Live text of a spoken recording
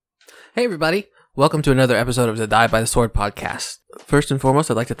Hey everybody, welcome to another episode of the Die by the Sword podcast. First and foremost,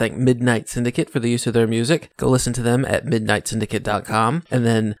 I'd like to thank Midnight Syndicate for the use of their music. Go listen to them at midnightsyndicate.com. And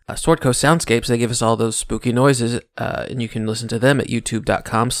then Sword Coast Soundscapes, they give us all those spooky noises, and you can listen to them at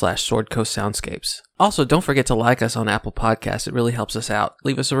youtube.com/swordcoastsoundscapes. Also, don't forget to like us on Apple Podcasts. It really helps us out.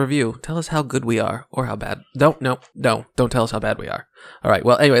 Leave us a review. Tell us how good we are, or how bad. Don't tell us how bad we are. All right,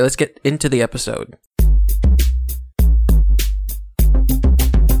 well, anyway, let's get into the episode.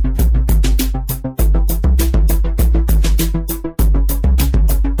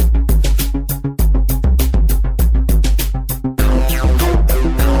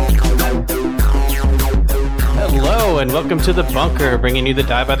 And welcome to the bunker, bringing you the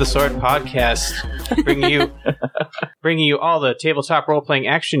Die by the Sword podcast, bringing you all the tabletop role-playing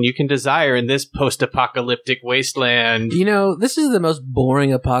action you can desire in this post-apocalyptic wasteland. You know, this is the most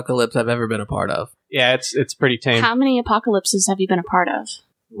boring apocalypse I've ever been a part of. Yeah, it's pretty tame. How many apocalypses have you been a part of?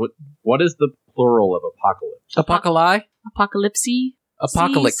 What is the plural of apocalypse? Apocalypse? Apocalypse?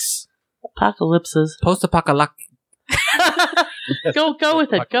 Apocalypse. Apocalypses. Post-apocalyptic. Go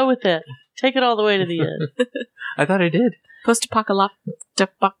with it. Go with it. Take it all the way to the end. I thought I did. Post-apocalyptic. Oh,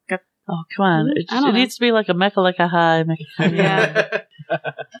 come on. It needs to be like a mecha, like a high. Yeah.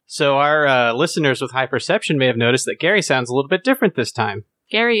 So our listeners with high perception may have noticed that Gary sounds a little bit different this time.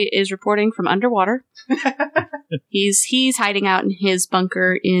 Gary is reporting from underwater. He's hiding out in his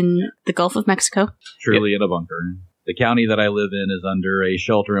bunker in the Gulf of Mexico. Truly in a bunker. The county that I live in is under a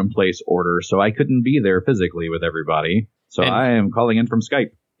shelter-in-place order, so I couldn't be there physically with everybody. So I am calling in from Skype.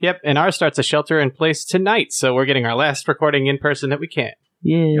 Yep, and ours starts a shelter in place tonight, so we're getting our last recording in person that we can.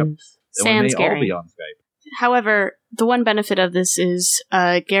 Yes. Yep. Sans we may all Gary. be on Skype. However, the one benefit of this is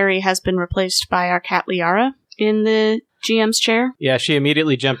Gary has been replaced by our cat Liara in the GM's chair. Yeah, she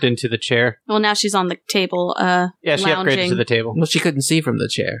immediately jumped into the chair. Well, now she's on the table, Yeah, she lounging. upgraded to the table. Well, she couldn't see from the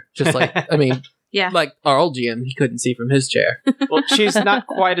chair. Just like, I mean, Yeah. like our old GM, he couldn't see from his chair. Well, she's not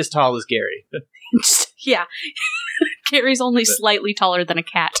quite as tall as Gary. Yeah. Gary's only slightly taller than a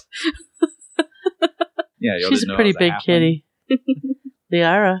cat. Yeah, you She's a pretty big kitty.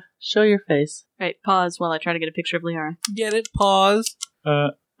 Liara, show your face. Right, pause while I try to get a picture of Liara. Get it? Pause. Oh,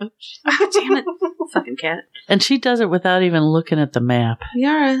 damn it. Fucking cat. And she does it without even looking at the map.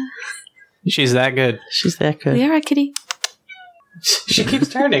 Liara. She's that good. She's that good. Liara, kitty. She keeps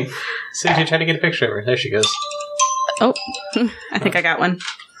turning. So you're trying to get a picture of her. There she goes. Oh, I think I got one.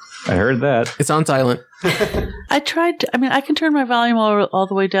 I heard that. It's on silent. I can turn my volume all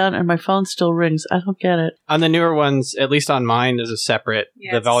the way down and my phone still rings. I don't get it. On the newer ones, at least on mine, is a separate,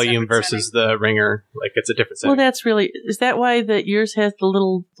 Yeah, the it's a volume separate versus the ringer. Like, it's a different setting. Well, is that why that yours has the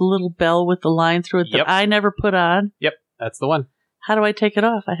little bell with the line through it that Yep. I never put on? Yep, that's the one. How do I take it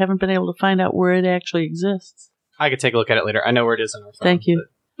off? I haven't been able to find out where it actually exists. I could take a look at it later. I know where it is on our phone. Thank you.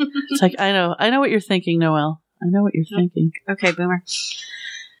 It's like, I know what you're thinking, Noelle. I know what you're thinking. Okay, boomer.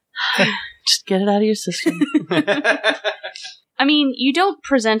 Just get it out of your system. I mean, you don't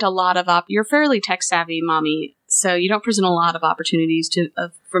present a lot of you're fairly tech savvy, mommy, so you don't present a lot of opportunities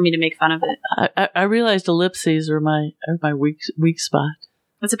for me to make fun of it. I realized ellipses are my weak spot.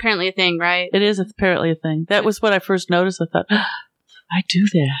 That's apparently a thing, right? It is apparently a thing. That was what I first noticed. I thought, I do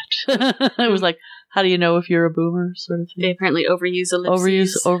that. It was like, how do you know if you're a boomer, sort of thing? They apparently overuse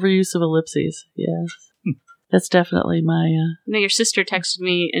ellipses. Overuse of ellipses. Yes, that's definitely my. You know, your sister texted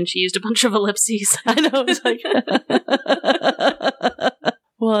me and she used a bunch of ellipses. I know. It's like.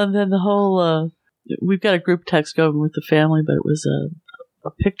 Well, and then the whole. We've got a group text going with the family, but it was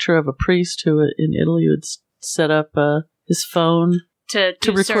a picture of a priest who in Italy would set up his phone to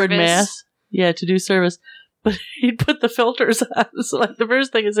record service. mass. Yeah, to do service. But he'd put the filters on. So like the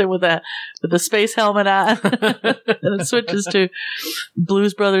first thing is in with the space helmet on. And it switches to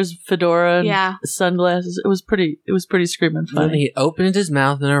Blues Brothers fedora and sunglasses. It was pretty screaming Then funny. he opened his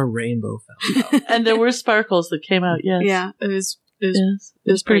mouth and a rainbow fell out. And there were sparkles that came out, yes. Yeah, it was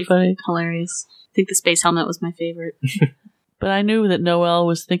pretty funny. Hilarious. I think the space helmet was my favorite. But I knew that Noelle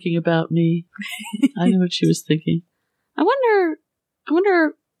was thinking about me. I knew what she was thinking. I wonder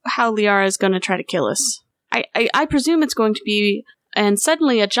how Liara is going to try to kill us. I presume it's going to be, and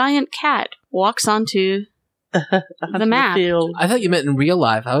suddenly a giant cat walks onto the map. Field. I thought you meant in real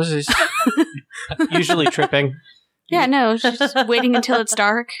life. I was just... Usually tripping. Yeah, no, she's just waiting until it's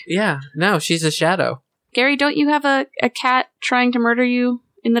dark. Yeah, no, she's a shadow. Gary, don't you have a cat trying to murder you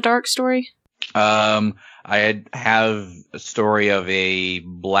in the dark story? I have a story of a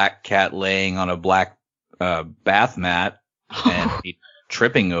black cat laying on a black bath mat and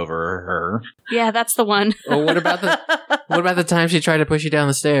tripping over her. Yeah, that's the one. Well, what about the time she tried to push you down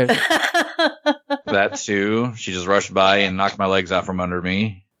the stairs? That too. She just rushed by and knocked my legs out from under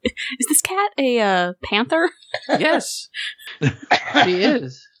me. Is this cat a panther? Yes, she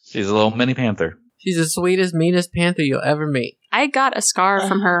is. She's a little mini panther. She's the sweetest, meanest panther you'll ever meet. I got a scar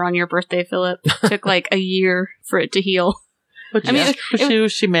from her on your birthday, Philip. Took like a year for it to heal. Was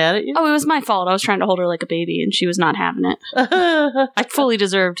she mad at you? Oh, it was my fault. I was trying to hold her like a baby, and she was not having it. I fully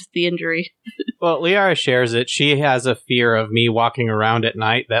deserved the injury. Well, Liara shares it. She has a fear of me walking around at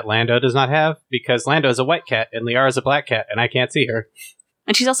night that Lando does not have, because Lando is a white cat, and Liara is a black cat, and I can't see her.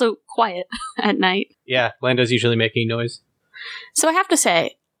 And she's also quiet at night. Yeah, Lando's usually making noise. So I have to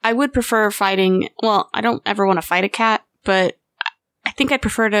say, I would prefer fighting... Well, I don't ever want to fight a cat, but I think I'd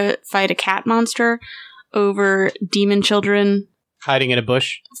prefer to fight a cat monster over demon children hiding in a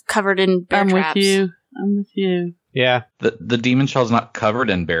bush covered in bear traps. I'm with you. Yeah. The demon child's not covered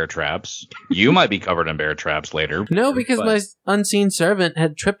in bear traps. You might be covered in bear traps later. No, because my unseen servant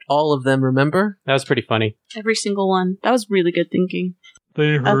had tripped all of them, remember? That was pretty funny. Every single one. That was really good thinking.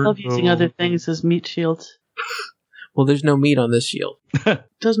 I love using other things as meat shields. Well, there's no meat on this shield.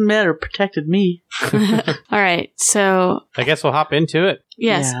 Doesn't matter. Protected me. All right, so... I guess we'll hop into it.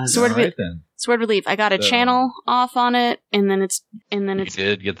 Yes. Yeah, Sword of Relief. I got a channel off on it, and then it's... You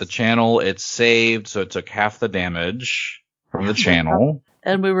did get the channel. It's saved, so it took half the damage from the channel.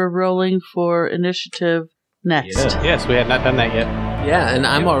 And we were rolling for initiative next. Yeah. Yes, we had not done that yet. Yeah, and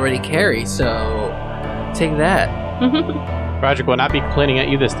I'm already carry, so take that. Roderick will not be complaining at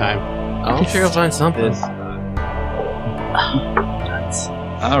you this time. I'm sure you'll find something.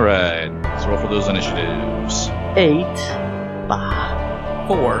 All right, let's roll for those initiatives. 8.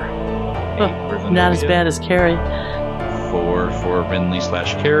 4. Not as bad as Carrie. 4 for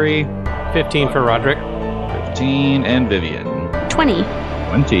Rinley/Carrie. 15 for Roderick. 15, and Vivian. 20.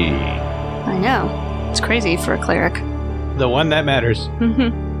 20. I know. It's crazy for a cleric. The one that matters.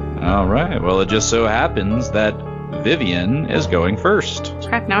 All right, well, it just so happens that Vivian is going first.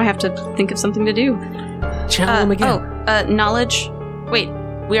 Crap, now I have to think of something to do. Channel him again. Knowledge. Wait,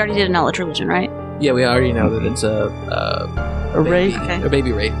 we already did a knowledge religion, right? Yeah, we already know that it's a wraith. Okay. A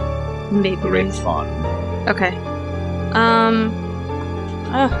baby wraith. Baby wraith. Fun. Okay. I'm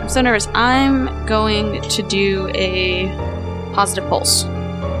so nervous. I'm going to do a positive pulse.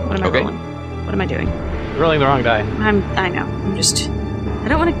 What am I rolling? What am I doing? You're rolling the wrong die. I know. I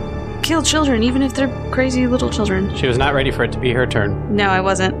don't want to kill children, even if they're crazy little children. She was not ready for it to be her turn. No, I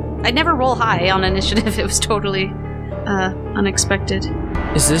wasn't. I'd never roll high on initiative. It was totally unexpected.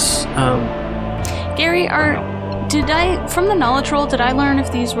 Is this, Gary, from the knowledge roll, did I learn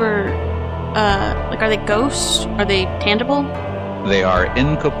if these were, are they ghosts? Are they tangible? They are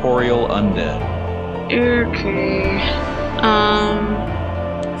incorporeal undead. Okay.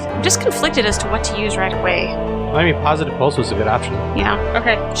 I'm just conflicted as to what to use right away. Well, I mean, positive pulse was a good option. Yeah.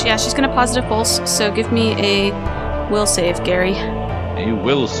 Okay. Yeah, she's gonna positive pulse. So give me a will save, Gary. A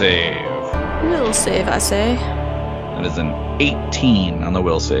will save. Will save, I say. That is an 18 on the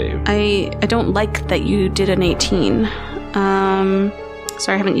will save. I don't like that you did an 18.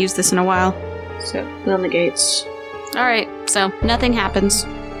 Sorry, I haven't used this in a while. So will negates. All right. So nothing happens.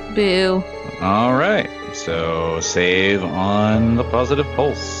 Boo. All right. So save on the positive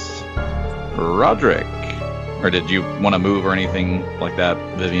pulse. Roderick. Or did you want to move or anything like that,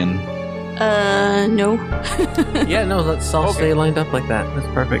 Vivian? No. Yeah, no, let's all stay lined up like that. That's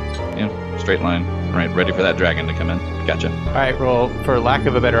perfect. Yeah, straight line. All right, ready for that dragon to come in. Gotcha. All right, well, for lack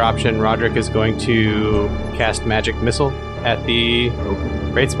of a better option, Roderick is going to cast Magic Missile at the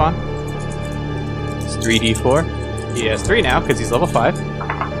raid spawn. It's 3d4. He has 3 now because he's level 5.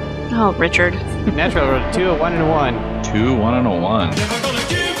 Oh, Richard. Natural rolled a 2, a 1, and a 1. 2, 1, and a 1.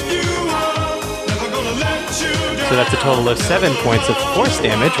 So that's a total of 7 points of force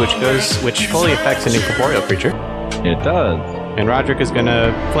damage, which fully affects an incorporeal creature. It does. And Roderick is going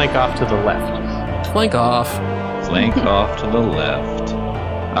to flank off to the left. Flank off. Flank off to the left.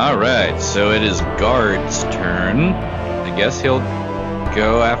 All right, so it is Guard's turn. I guess he'll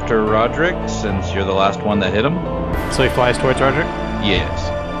go after Roderick since you're the last one that hit him. So he flies towards Roderick?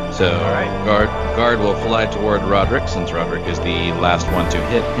 Yes. So All right. Guard will fly toward Roderick since Roderick is the last one to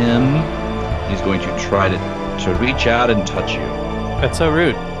hit him. He's going to try to reach out and touch you. That's so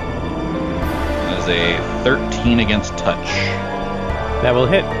rude. That is a 13 against touch. That will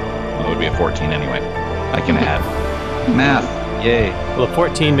hit. Well, it would be a 14 anyway. I can add. Math. Yay. Well, a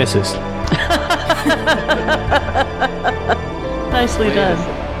 14 misses. Nicely done.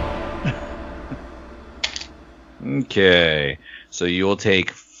 Okay. So you will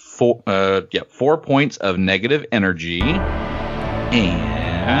take 4 points of negative energy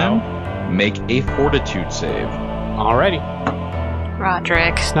and make a fortitude save. Alrighty.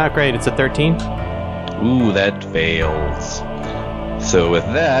 Roderick. It's not great. It's a 13. Ooh, that fails. So with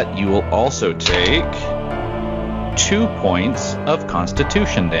that, you will also take 2 points of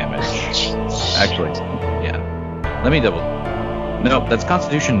Constitution damage. Actually, yeah. Let me double. No, that's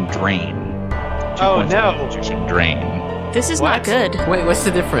Constitution drain. 2 points of Constitution drain. This is not good. Wait, what's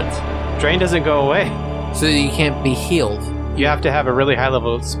the difference? Drain doesn't go away. So you can't be healed. You have to have a really high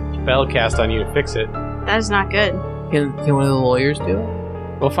level spell cast on you to fix it. That is not good. Can one of the lawyers do it?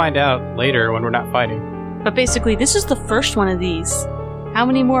 We'll find out later when we're not fighting. But basically, this is the first one of these. How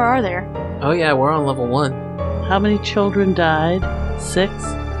many more are there? Oh yeah, we're on level 1. How many children died? 6?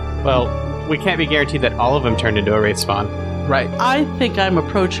 Well, we can't be guaranteed that all of them turned into a wraith spawn. Right. I think I'm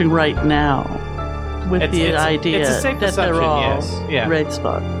approaching right now with the idea it's a safe that they're assumption, all yes. Yeah. red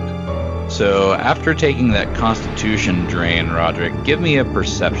spot. So after taking that Constitution drain, Roderick, give me a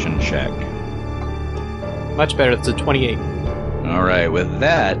perception check. Much better. It's a 28. All right, with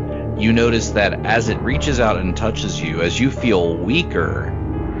that, you notice that as it reaches out and touches you, as you feel weaker,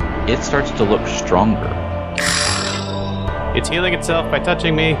 it starts to look stronger. It's healing itself by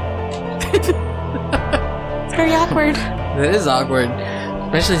touching me. It's very awkward. That is awkward,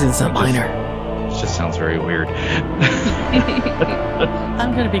 especially since I'm minor. It just sounds very weird.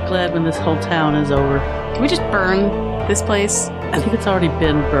 I'm going to be glad when this whole town is over. Can we just burn this place? I think it's already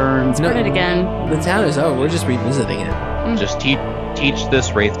been burned. Burn it again. The town is over. We're just revisiting it. Just teach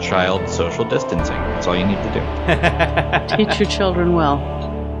this wraith child social distancing. That's all you need to do. Teach your children well.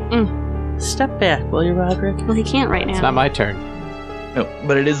 Step back, will you, Roderick? Well, he can't right now. It's not my turn. No,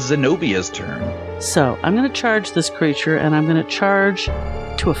 but it is Zenobia's turn. So, I'm going to charge this creature, and I'm going to charge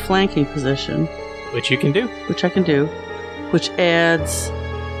to a flanking position. Which you can do. Which I can do. Which adds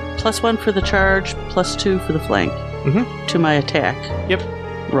 +1 for the charge, +2 for the flank to my attack. Yep.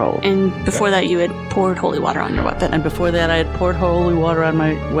 Roll. And before that, you had poured holy water on your weapon. And before that, I had poured holy water on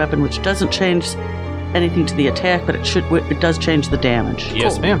my weapon, which doesn't change anything to the attack, but it does change the damage.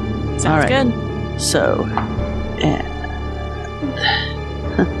 Yes, ma'am. Sounds all right. good. So, and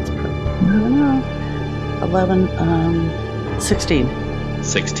 11, 16.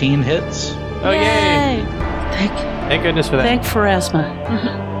 16 hits. Oh, yay! Thank goodness for that. Thank Pharasma.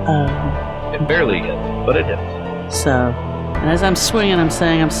 It barely hit, but it hit. So, and as I'm swinging, I'm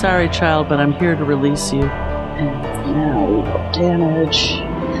saying, I'm sorry, child, but I'm here to release you. And now we roll damage.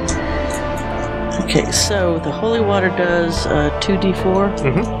 Okay, so the holy water does 2d4.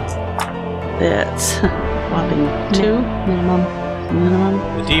 That's whopping 2 minimum.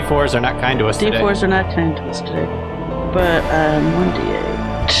 The D4s are not kind to us today. D4s are not kind to us today. But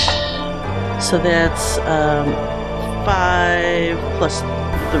 1d8. So that's 5 plus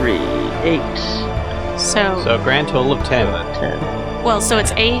 3, 8. So a grand total of 10. 10. Well, so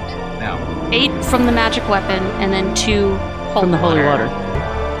it's 8. Now, 8 from the magic weapon, and then 2 From the holy water.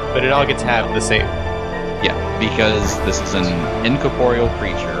 But it all gets halved the same. yeah, because this is an incorporeal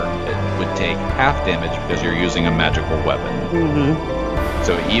creature, it would take half damage because you're using a magical weapon. Mm-hmm.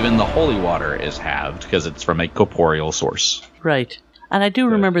 So even the holy water is halved because it's from a corporeal source. Right. And I do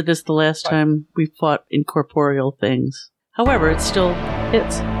remember this the last time we fought incorporeal things. However, it still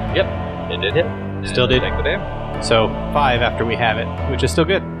hits. Yep, it did hit. Still did. Take the damage. So 5 after we have it, which is still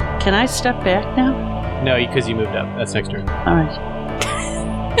good. Can I step back now? No, because you moved up. That's next turn. All right.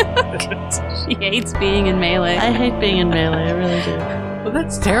 She hates being in melee. I hate being in melee. I really do. Well,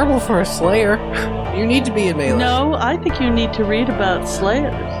 that's terrible for a slayer. You need to be in melee. No, I think you need to read about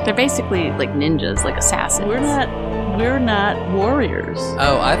slayers. They're basically like ninjas, like assassins. We're not warriors.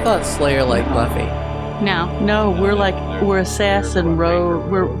 Oh, I thought Slayer like Buffy. No. No, we're assassin rogue.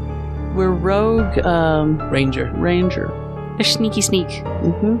 We're rogue Ranger. They're sneaky sneak.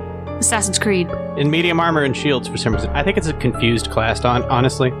 Mm-hmm. Assassin's Creed. In medium armor and shields for some reason. I think it's a confused class,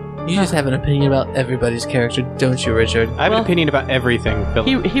 honestly. You just have an opinion about everybody's character, don't you, Richard? I have an opinion about everything,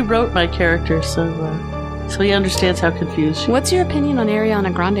 Philip. He wrote my character, so he understands how confused she. What's your opinion on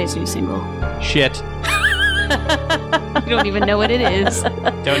Ariana Grande's new single? Shit. You don't even know what it is.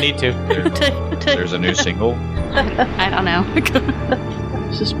 Don't need to. There's a new single. I don't know.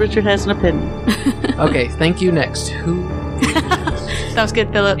 It's just Richard has an opinion. Okay, thank you. Next. Who? That was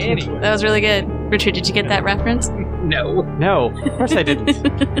good, Philip. Anyway. That was really good. Richard, did you get that reference? No, of course I didn't.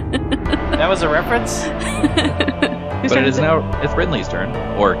 That was a reference? But it's Brindley's turn.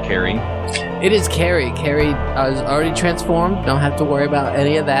 Or Carrie. It is Carrie. Carrie is already transformed. Don't have to worry about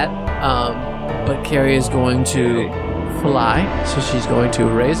any of that. But Carrie is going to fly. So she's going to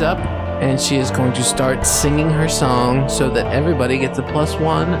raise up. And she is going to start singing her song so that everybody gets a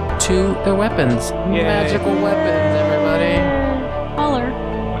 +1 to their weapons. Yay. Magical weapons, everybody. Holler.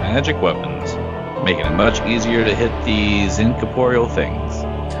 Magic weapons. Making it much easier to hit these incorporeal things.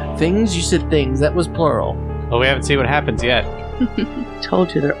 Things? You said things. That was plural. Well, we haven't seen what happens yet.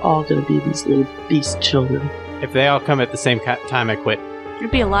 Told you they're all going to be these little beast children. If they all come at the same time, I quit. It'd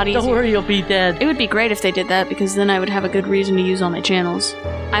be a lot easier. Don't worry, you'll be dead. It would be great if they did that, because then I would have a good reason to use all my channels.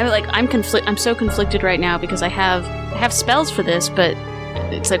 I'm so conflicted right now because I have spells for this, but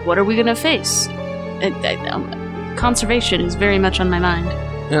it's like, what are we gonna face? Conservation is very much on my mind.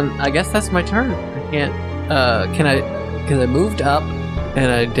 And I guess that's my turn. I can't. Because I moved up and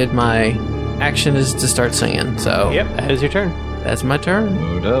I did my action is to start singing. So yep, that is your turn. That's my turn.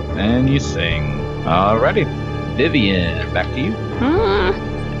 Moved up and you sing. Alrighty. Vivian, back to you. I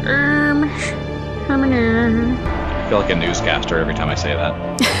I feel like a newscaster every time I say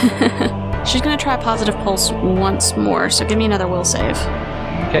that. She's gonna try positive pulse once more, so give me another will save.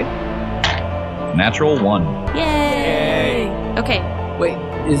 Okay. Natural 1. Yay! Okay. Wait,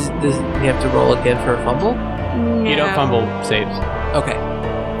 does you have to roll again for a fumble? No. You don't fumble saves. Okay.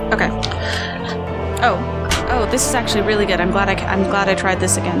 Okay. Oh, this is actually really good. I'm glad I tried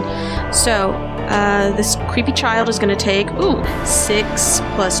this again. So, this creepy child is going to take 6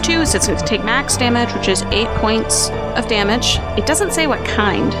 plus 2, so it's going to take max damage, which is 8 points of damage. It doesn't say what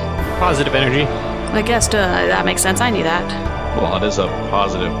kind. Positive energy. I guess that makes sense. I knew that. Well, it is a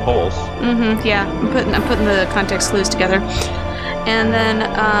positive pulse. Yeah. I'm putting the context clues together. And then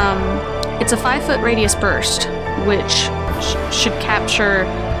it's a 5-foot radius burst, which should capture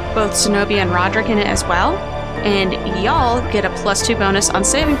both Zenobia and Roderick in it as well. And y'all get a +2 bonus on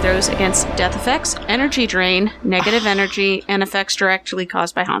saving throws against death effects, energy drain, negative energy, and effects directly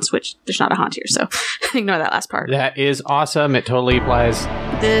caused by haunts, which there's not a haunt here, so ignore that last part. That is awesome. It totally applies.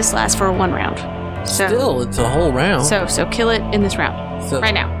 This lasts for 1 round. So, Still, it's a whole round. So kill it in this round. So-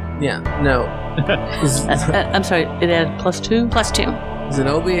 right now. Yeah, no. I'm sorry, it added +2? +2.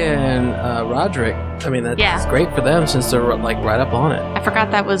 Zenobia and Roderick, I mean, that's great for them since they're like right up on it. I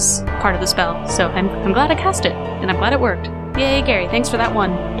forgot that was part of the spell, so I'm glad I cast it, and I'm glad it worked. Yay, Gary, thanks for that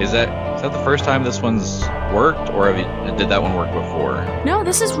one. Is that the first time this one's worked, or did that one work before? No,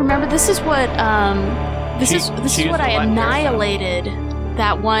 this is what I annihilated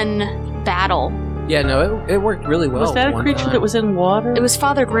that one battle. Yeah, no, it worked really well. Was that a creature that was in water? It was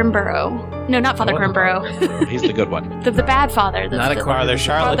Father Grimborough. No, not Father Grimborough. He's the good one. The bad father. Not a Father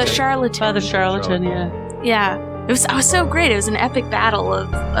Charlatan. Father Charlatan. Father Charlatan, yeah. Yeah. I was so great. It was an epic battle of,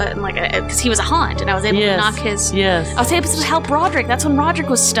 because he was a haunt, and I was able to knock his... Yes. I was able to help Roderick. That's when Roderick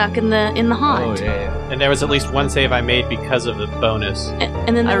was stuck in the haunt. Oh, yeah. And there was at least one save I made because of the bonus.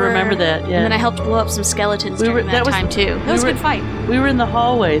 And then I remember that, yeah. And then I helped blow up some skeletons during that time, too. That was a good fight. We were in the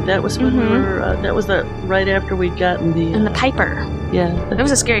hallway. That was when we were... that was right after we'd gotten the... And the Piper. Yeah. That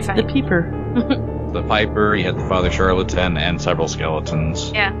was a scary fight. The Peeper. The Piper, you had the Father Charlatan, and several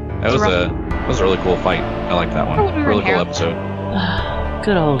skeletons. Yeah. That was a really cool fight. I like that one. Oh, we were Really in cool Harrow. episode.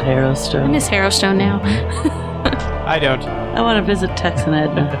 Good old Harrowstone. I miss Harrowstone now. I don't. I want to visit Tex and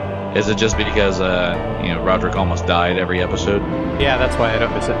Edna. Is it just because Roderick almost died every episode? Yeah, that's why I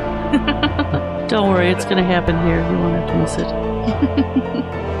don't miss it. Don't worry, it's going to happen here. You won't have to miss it.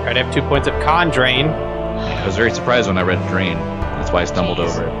 Alright, I have 2 points of con drain. I was very surprised when I read Drain. That's why I stumbled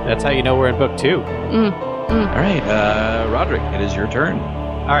over it. That's how you know we're in book 2. All right, Roderick, it is your turn.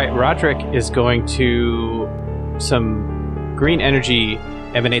 Alright, Roderick is going to... Some green energy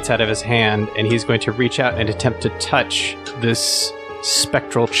emanates out of his hand, and he's going to reach out and attempt to touch this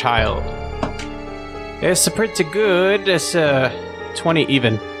spectral child. It's pretty good. It's 20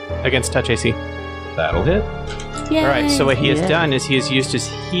 even against touch AC. That'll hit. Yay. Alright, so what he has done is he has used his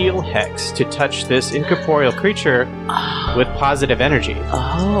heal hex to touch this incorporeal creature with positive energy.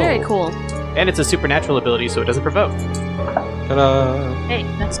 Oh. Very cool. And it's a supernatural ability, so it doesn't provoke. Ta-da! Hey,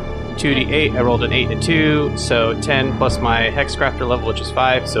 that's 2d8, I rolled an 8 and a 2, so 10 plus my Hexcrafter level, which is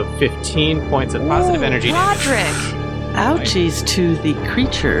 5, so 15 points of positive energy damage. Roderick. Ouchies to the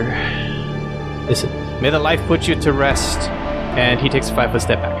creature. Listen, may the life put you to rest. And he takes a 5-foot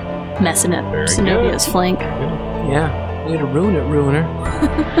step back. Messing up Very Zenobia's flank. Yeah, way to ruin it, ruiner.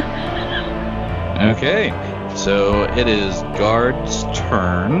 Okay, so it is Guard's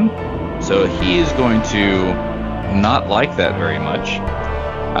turn. So he is going to not like that very much.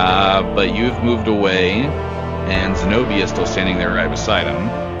 But you've moved away, and Zenobia is still standing there right beside him.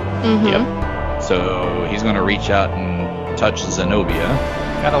 Mm-hmm. Yep. So he's going to reach out and touch Zenobia.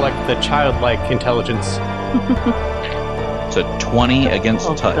 Kind of like the childlike intelligence. It's a 20 against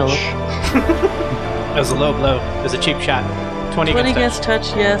touch. Philip. That was a low blow. It was a cheap shot. 20 20 against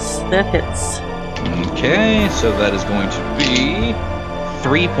touch. against touch, yes, that hits. Okay, so that is going to be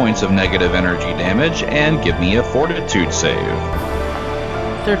 3 points of negative energy damage, and give me a fortitude save.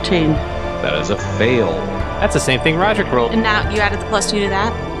 13. That is a fail. That's the same thing Roderick rolled. And now you added the +2 to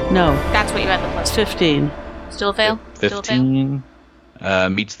that? No, That's what you added the +2. 15. Still a fail? 15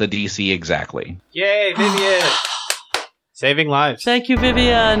 meets the DC exactly. Yay, Vivian! Saving lives. Thank you,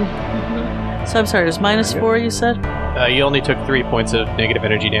 Vivian. So I'm sorry, it was -4, you said? You only took 3 points of negative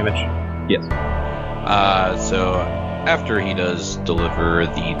energy damage. Yes. So after he does deliver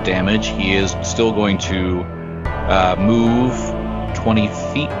the damage, he is still going to move 20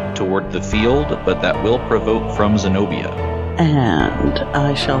 feet toward the field, but that will provoke from Zenobia. And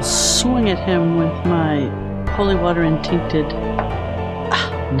I shall swing at him with my holy water intincted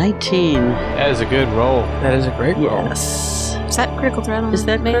 19. That is a good roll. That is a great roll. Yes. Is that critical threat on Is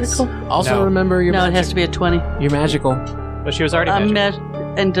that mace? critical? Also No. remember your No, it has to be a 20. You're magical. But she was already magic.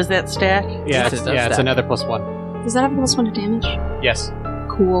 And does that stack? Yeah, Yes, it's, it does yeah, it's stack. another +1. Does that have a +1 to damage? Yes.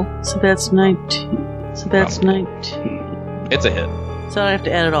 Cool. So that's 19. So that's 19. It's a hit. So I have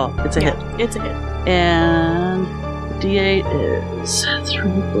to add it all. It's a hit. It's a hit. And D8 is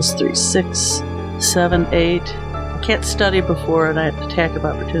 3 plus 3, 6, 7, 8. I can't study before an attack of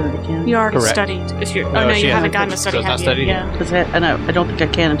opportunity, can You already Correct. studied. If you're, No, oh no, she you haven't hasn't. gotten a study, So it's have not you? studied Yeah. Because I don't think I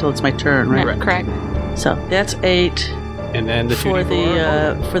can until it's my turn, right? Right, correct. So that's 8 And then the for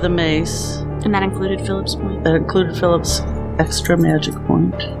 2d4. the mace. And that included Philip's point. That included Philip's extra magic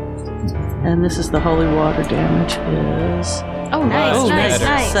point. And this is the holy water damage is Oh, nice, Oh, nice, better.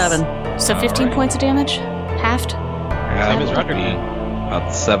 nice. 7. So 15 Alright. points of damage? Halved? That is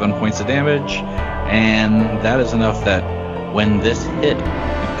about 7 points of damage, and that is enough that when this hit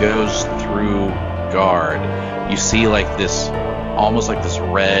goes through guard, you see like this, almost like this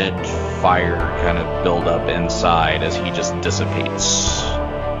red fire kind of build up inside as he just dissipates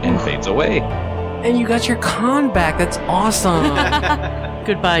and fades away. And you got your con back. That's awesome.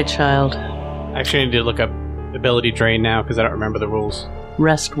 Goodbye, child. Actually, I need to look up ability drain now because I don't remember the rules.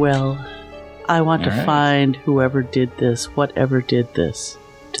 Rest well. I want to Alright. find whoever did this, whatever did this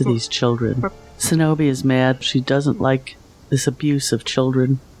to these children. Zenobia is mad. She doesn't like this abuse of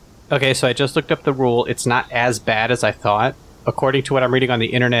children. Okay, so I just looked up the rule. It's not as bad as I thought. According to what I'm reading on the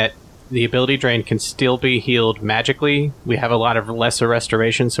internet, the ability drain can still be healed magically. We have a lot of lesser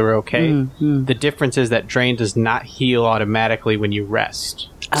restoration, so we're okay. Mhm. The difference is that drain does not heal automatically when you rest.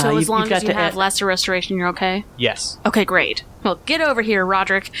 So as You've long got as you to have add- lesser restoration, you're okay? Yes. Okay, great. Well, get over here,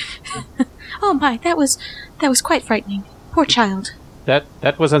 Roderick. Oh my, that was quite frightening. Poor child. That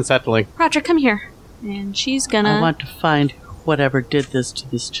was unsettling. Roderick, come here. And she's gonna... I want to find whatever did this to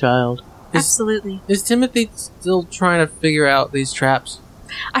this child. Absolutely. Is Timothy still trying to figure out these traps?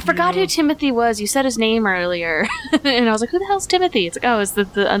 I forgot who Timothy was. You said his name earlier. And I was like, who the hell's Timothy? It's like, oh, it's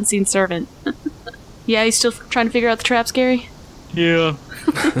the unseen servant. Yeah, he's still trying to figure out the traps, Gary? Yeah.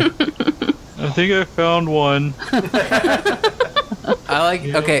 I think I found one. I like.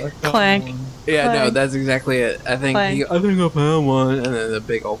 Okay. Clank. Yeah, no, Clank. that's exactly it. I think. Clank. I think I found one, and then the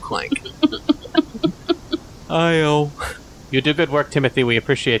big old clank. I You do good work, Timothy. We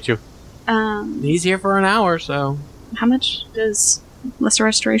appreciate you. He's here for an hour, so. How much does lesser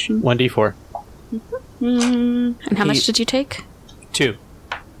restoration? 1d4. And how much did you take? 2.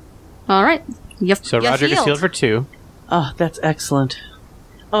 All right. So Roderick is healed for 2. Oh, that's excellent.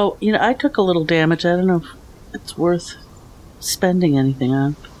 Oh, I took a little damage. I don't know if it's worth spending anything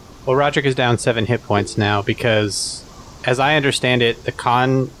on. Well, Roderick is down 7 hit points now because, as I understand it, the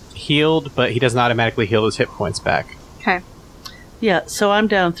con healed, but he doesn't automatically heal his hit points back. Okay. Yeah, so I'm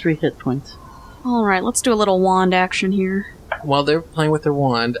down 3 hit points. All right, let's do a little wand action here. While they're playing with their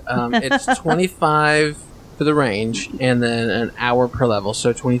wand, it's 25 for the range, and then an hour per level,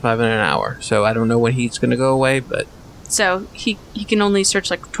 so 25 in an hour. So I don't know when he's going to go away, but So he can only search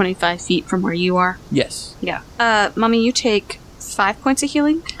like 25 feet from where you are. yes. Yeah. Mummy, you take 5 points of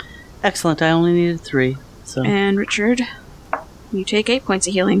healing. Excellent. I only needed 3. So And Richard, you take 8 points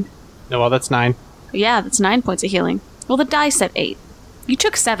of healing. No, well, that's 9. Yeah, that's 9 points of healing. Well, the die said 8. You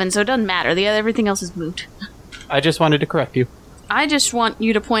took 7, so it doesn't matter. Everything else is moot. I just wanted to correct you. I just want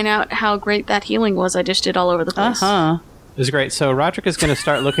you to point out how great that healing was I just did all over the place. uh-huh. It was great. So Roderick is going to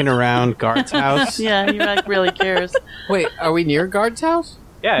start looking around Guard's house. Yeah, he like really cares. Wait, are we near Guard's house?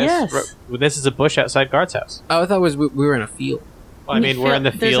 Yeah, Yes. this is a bush outside Guard's house. Oh, I thought we were in a field. Well, I mean, we're in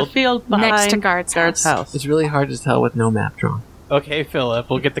the There's field. a field behind Next to Guard's house. It's really hard to tell with no map drawn. Okay, Philip,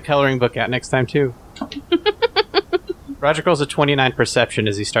 we'll get the coloring book out next time, too. Roderick rolls a 29 perception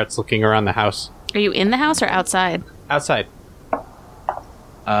as he starts looking around the house. Are you in the house or outside? Outside.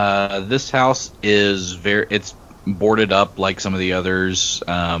 This house is it's boarded up like some of the others.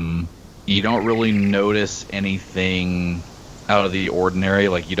 You don't really notice anything out of the ordinary.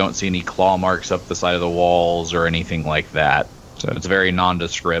 Like, you don't see any claw marks up the side of the walls or anything like that. So it's very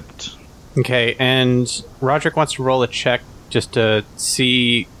nondescript. Okay, and Roderick wants to roll a check just to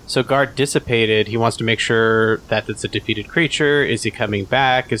see. So guard dissipated. He wants to make sure that it's a defeated creature. Is he coming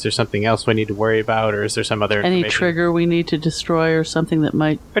back? Is there something else we need to worry about, or is there some other any information? trigger we need to destroy, or something that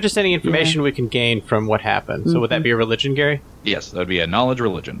might, or just any information we can gain from what happened? So would that be a religion, Gary? Yes, that would be a knowledge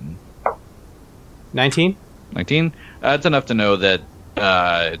religion. 19? 19. It's enough to know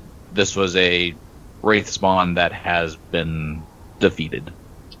that this was a wraith spawn that has been defeated.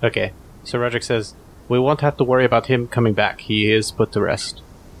 Okay. So Roderick says, we won't have to worry about him coming back. He is put to rest.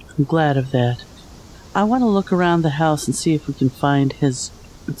 I'm glad of that. I want to look around the house and see if we can find his...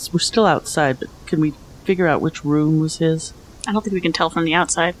 we're still outside, but can we figure out which room was his? I don't think we can tell from the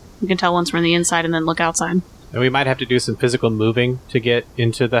outside. We can tell once we're on the inside and then look outside. And we might have to do some physical moving to get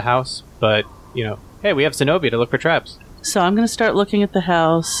into the house, but, hey, we have Zenobia to look for traps. So I'm going to start looking at the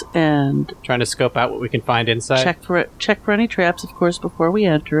house and... trying to scope out what we can find inside. Check for any traps, of course, before we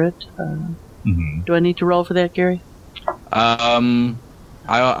enter it. Do I need to roll for that, Gary?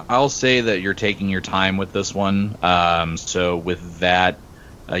 I'll say that you're taking your time with this one. So with that,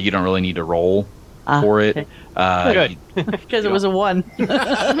 you don't really need to roll for it. Okay. Good. Because it was a 1.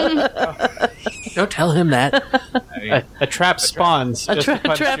 Don't tell him that. A trap spawns. A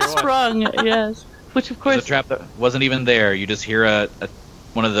trap sprung, yes. Which, of course... The trap that wasn't even there. You just hear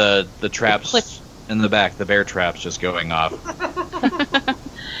one of the traps in the back, the bear traps, just going off.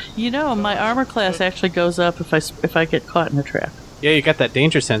 My armor class actually goes up if I get caught in a trap. Yeah, you got that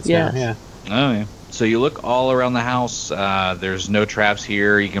danger sense now, yeah. Oh, yeah. So you look all around the house. There's no traps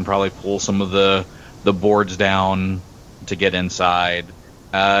here. You can probably pull some of the boards down to get inside.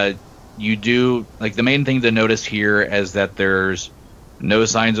 You do... the main thing to notice here is that there's no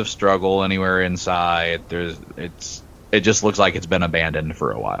signs of struggle anywhere inside. It just looks like it's been abandoned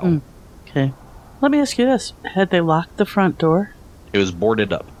for a while. Okay. Let me ask you this. Had they locked the front door? It was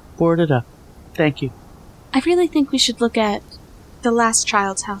boarded up. Boarded up. Thank you. I really think we should look at the last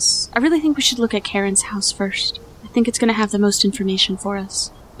child's house. I really think we should look at Karen's house first. I think it's going to have the most information for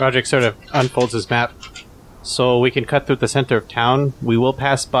us. Roderick sort of unfolds his map. So we can cut through the center of town. We will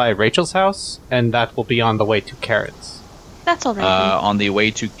pass by Rachel's house, and that will be on the way to Karen's. That's all right. On the way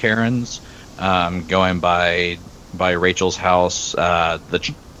to Karen's, going by Rachel's house.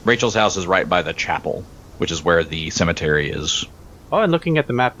 Rachel's house is right by the chapel, which is where the cemetery is. Oh, and looking at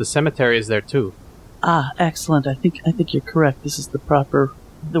the map, the cemetery is there too. Ah, excellent. I think you're correct. This is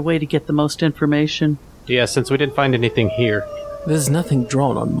the way to get the most information. Yeah, since we didn't find anything here. There's nothing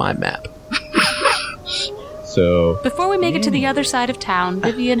drawn on my map. So... Before we make it to the other side of town,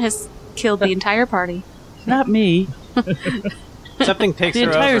 Vivian has killed the entire party. Not me. Something takes her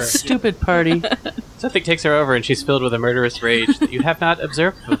over. The entire stupid party. Something takes her over and she's filled with a murderous rage that you have not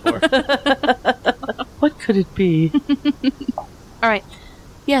observed before. What could it be? All right.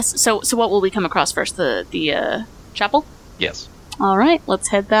 Yes, so what will we come across first? The chapel? Yes. All right, let's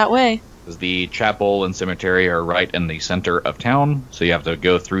head that way. The chapel and cemetery are right in the center of town, so you have to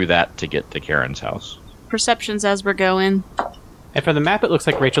go through that to get to Karen's house. Perceptions as we're going. And from the map, it looks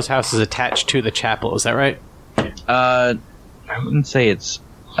like Rachel's house is attached to the chapel. Is that right? I wouldn't say it's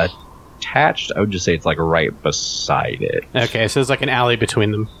attached. I would just say it's right beside it. Okay, so there's an alley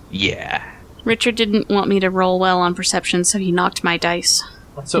between them. Yeah. Richard didn't want me to roll well on perception, so he knocked my dice.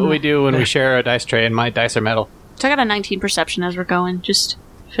 That's what we do when we share a dice tray, and my dice are metal. So I got a 19 perception as we're going. Just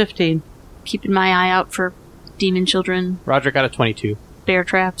 15. Keeping my eye out for demon children. Roger got a 22. Bear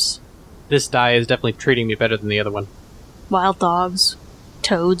traps. This die is definitely treating me better than the other one. Wild dogs.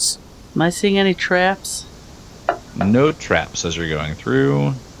 Toads. Am I seeing any traps? No traps as you're going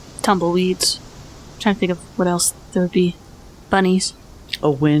through. Tumbleweeds. I'm trying to think of what else there would be. Bunnies. A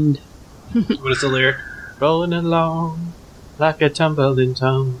wind. What is the lyric? Rolling along like a tumbling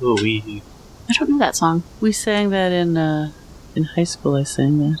tumbleweed. I don't know that song. We sang that in high school. I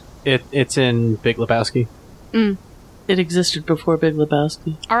sang that. It's in Big Lebowski. It existed before Big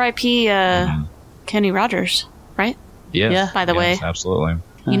Lebowski. R.I.P. Kenny Rogers, right? Yes. Yeah. By the way. Absolutely.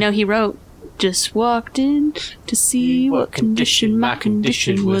 He wrote, "Just walked in to see what condition my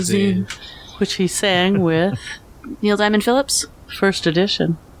condition was in." Which he sang with Neil Diamond Phillips? First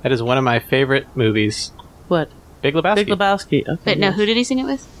edition. That is one of my favorite movies. What? Big Lebowski. Big Lebowski. Okay. Wait, no, who did he sing it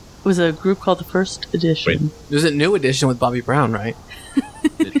with? It was a group called the First Edition. There's a new edition with Bobby Brown, right?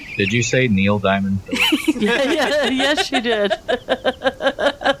 Did you say Neil Diamond Phillips? Yes, she did.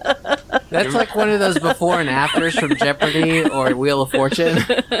 That's like one of those before and afters from Jeopardy or Wheel of Fortune.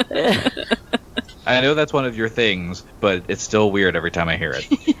 I know that's one of your things, but it's still weird every time I hear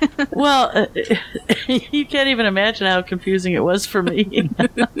it. Well, you can't even imagine how confusing it was for me.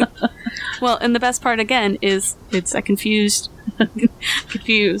 Well, and the best part again is I confuse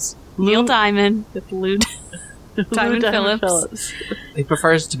Neil Diamond with Diamond Phillips. He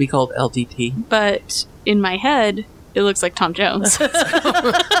prefers to be called LDT. But in my head, it looks like Tom Jones.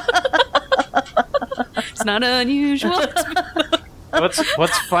 It's not unusual.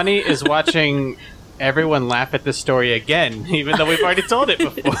 What's funny is watching everyone laugh at this story again, even though we've already told it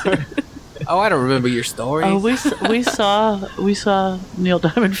before. Oh, I don't remember your story. Oh, we saw Neil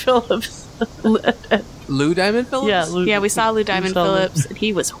Diamond Phillips. Lou Diamond Phillips? Yeah, Lou. Yeah, we saw Lou Diamond saw Lou. Phillips, and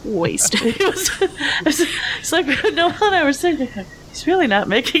he was wasted. It's like Noel and I were saying, he's really not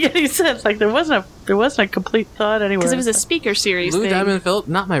making any sense. Like there wasn't a complete thought anywhere. Because it was a speaker series Lou thing. Diamond Phillips,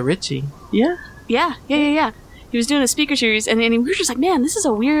 not my Richie. Yeah. Yeah. He was doing a speaker series, and then we were just like, man, this is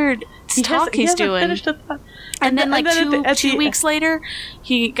a weird talk he's doing. Finished a thought. And then two weeks later,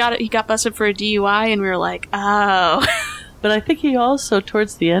 he got busted for a DUI, and we were like, oh. But I think he also,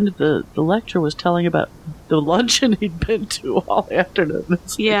 towards the end of the lecture, was telling about the luncheon he'd been to all afternoon.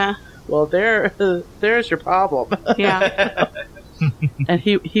 It's Yeah. Like, well, there's your problem. Yeah. And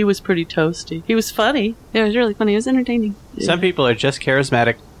he was pretty toasty. He was funny. It was really funny. It was entertaining. Some people are just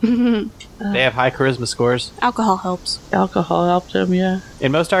charismatic. They have high charisma scores. Alcohol helps. Alcohol helped him, yeah.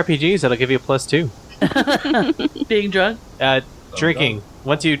 In most RPGs, that'll give you a +2. Being drunk. Drinking.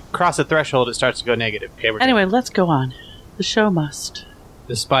 Once you cross a threshold, it starts to go negative. Okay, Anyway, let's go on. The show must.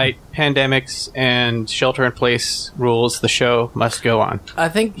 Despite pandemics and shelter-in-place rules, the show must go on. I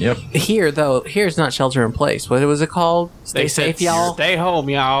think here's not shelter in place. What was it called? Stay safe, y'all. Stay home,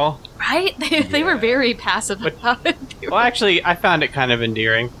 y'all. Right? They were very passive about it. Well, actually, I found it kind of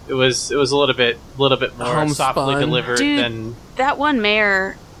endearing. It was a little bit more Homespun. softly delivered than that one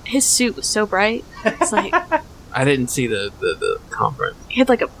mayor. His suit was so bright. It's like I didn't see the conference. he had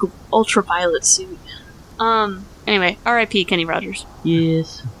like a ultraviolet suit. Anyway, R.I.P. Kenny Rogers.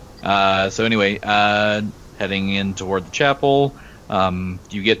 Yes. So anyway, heading in toward the chapel,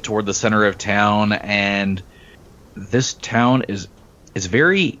 you get toward the center of town, and this town is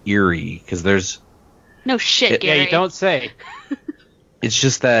very eerie because there's No shit, Gary. Yeah, you don't say. It's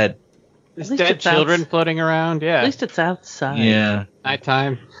just that There's dead children floating around. Yeah, At least it's outside. yeah,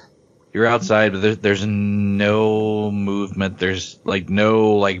 nighttime. you're outside, but there's no movement. There's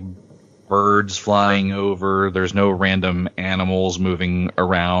no birds flying over. There's no random animals moving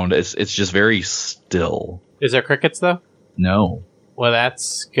around. It's just very still. Is there crickets though? No. Well,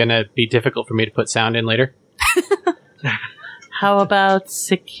 that's gonna be difficult for me to put sound in later. How about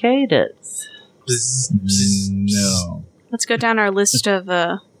cicadas? Bzz, bzz, No. Let's go down our list of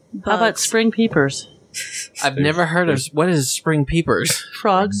How about bugs. spring peepers? I've never heard of what is spring peepers.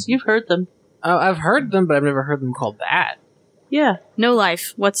 Frogs. You've heard them. Oh, I've heard them, but I've never heard them called that. Yeah. No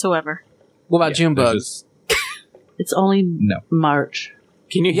life whatsoever. What about June bugs? It's only No. March.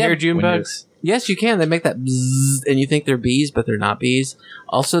 Can you Yeah, hear June when you- bugs? Yes, you can. They make that bzzz, and you think they're bees, but they're not bees.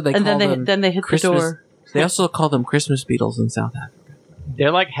 Also, they And call then them they hit Christmas. the door. They also call them Christmas beetles in South Africa.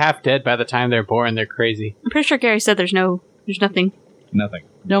 They're like half dead by the time they're born. They're crazy. I'm pretty sure Gary said there's nothing. Nothing.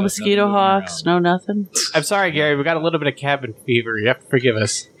 No mosquito hawks. No nothing. I'm sorry, Gary. We got a little bit of cabin fever. You have to forgive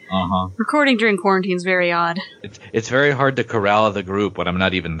us. Uh-huh. Recording during quarantine is very odd. It's very hard to corral the group when I'm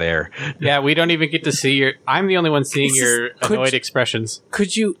not even there. Yeah, we don't even get to see your. I'm the only one seeing your annoyed expressions.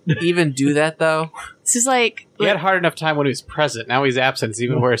 Could you even do that though? This is like He had a hard enough time when he was present. Now he's absent. It's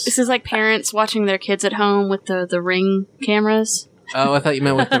even worse. this is like parents watching their kids at home with the Ring cameras. Oh, I thought you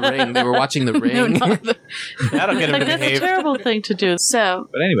meant with the ring. They were watching the ring. That'll get him to Like, that's a behave. terrible thing to do. So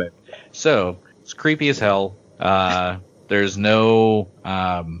But anyway, so it's creepy as hell. There's no,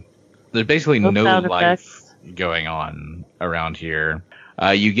 there's basically No no sound life effects. going on around here.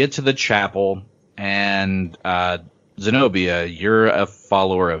 You get to the chapel, and Zenobia, you're a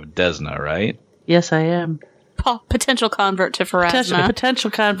follower of Desna, right? Yes, I am. potential convert to Pharasma.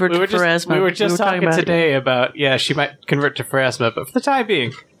 Potential convert We were to Pharasma. we were just talking about today about she might convert to Pharasma, but for the time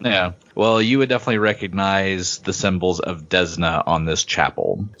being, Yeah. Well, you would definitely recognize the symbols of Desna on this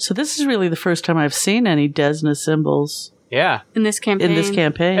chapel. So this is really the first time I've seen any Desna symbols yeah. in this campaign. in this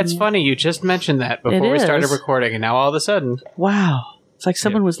campaign. It's funny you just mentioned that before It we started is. recording, and now all of a sudden, Wow. It's like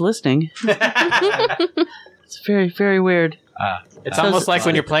someone was listening. It's very, very weird. it's So- almost like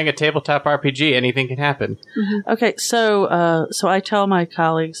when you're playing a tabletop RPG, anything can happen. Okay, so I tell my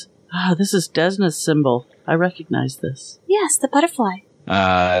colleagues, this is Desna's symbol. I recognize this. Yes, the butterfly.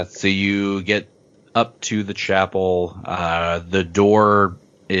 So you get up to the chapel. The door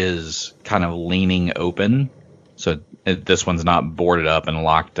is kind of leaning open, so this one's not boarded up and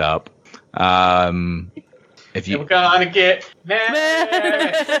locked up. If you We're gonna get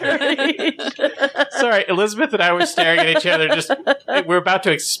married. Sorry, Elizabeth and I were staring at each other. Just we're about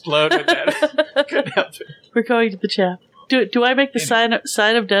to explode with that. Couldn't help it. We're going to the chapel. Do I make the sign of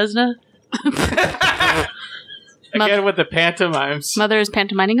Desna? Again with the pantomimes. Mother is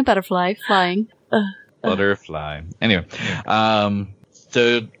pantomiming a butterfly flying. Butterfly. Anyway,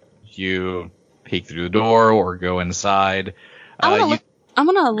 so you peek through the door or go inside. I'm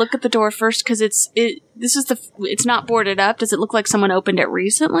gonna look at the door first because it's not boarded up. Does it look like someone opened it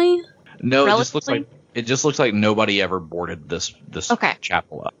recently? No, it just looks like nobody ever boarded this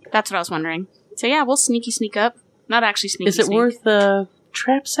chapel up. That's what I was wondering. So yeah, we'll sneak up. Not actually sneak. Is it worth the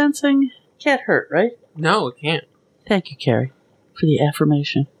trap sensing? Can't hurt, right? No, it can't. Thank you, Carrie, for the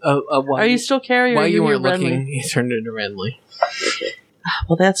affirmation. Are you still Carrie? While you weren't Renly? looking, he turned into Renly.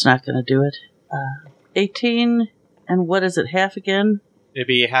 Well, that's not going to do it. 18, and what is it, half again? It'd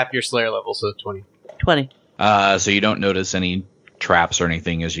be half your Slayer level, so 20. 20. So you don't notice any traps or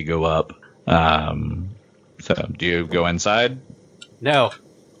anything as you go up. So do you go inside? No.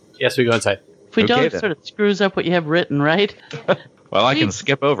 Yes, we go inside. If we Okay, don't, it then. sort of screws up what you have written, right? Well, I can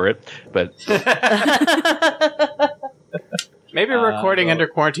skip over it, but Maybe recording under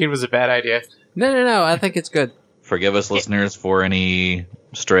quarantine was a bad idea. No. I think it's good. forgive us, listeners, for any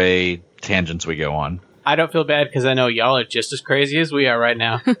stray tangents we go on. I don't feel bad because I know y'all are just as crazy as we are right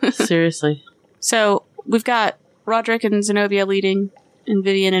now. Seriously. So we've got Roderick and Zenobia leading, and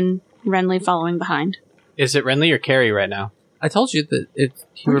Vivian and Renly following behind. Is it Renly or Carrie right now? I told you that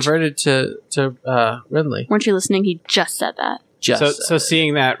he reverted to Renly. Weren't you listening? He just said that. So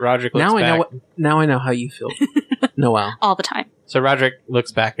seeing that, Roderick looks back. Now I know how you feel, Noelle. All the time. So Roderick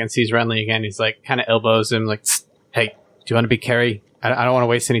looks back and sees Renly again. He's like, kind of elbows him, like, "Hey, do you want to be Carrie? I don't want to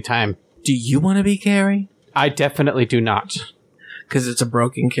waste any time." Do you want to be Carrie? I definitely do not. Because it's a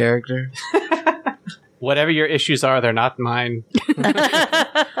broken character. Whatever your issues are, they're not mine.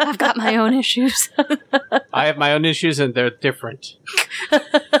 I've got my own issues. I have my own issues, and they're different.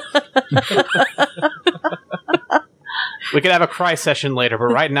 We could have a cry session later, but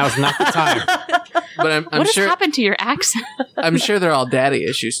right now is not the time. But I'm what sure has happened to your accent? I'm sure they're all daddy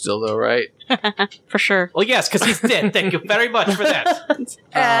issues still, though, right? For sure. Well, yes, because he's dead. Thank you very much for that.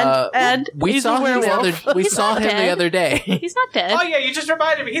 And we he's saw a him werewolf. we saw him the dead. other day. He's not dead. Oh, yeah, you just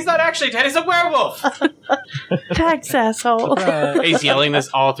reminded me. He's not actually dead. He's a werewolf. Thanks, asshole. He's yelling this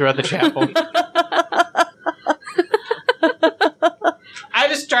all throughout the chapel. I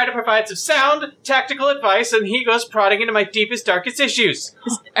just try to provide some sound, tactical advice, and he goes prodding into my deepest, darkest issues.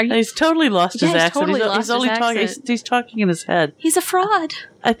 He's totally lost his he's accent. totally he's lost only his talking. accent. He's talking in his head. He's a fraud.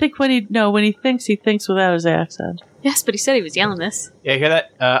 I think when he thinks without his accent. Yes, but he said he was yelling this. Yeah, hear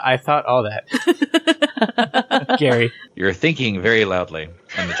that? I thought all that. Gary. You're thinking very loudly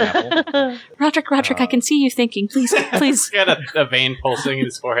in the chapel. Roderick, I can see you thinking. Please, He's got a vein pulsing in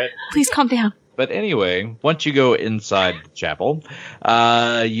his forehead. please calm down. But anyway, once you go inside the chapel,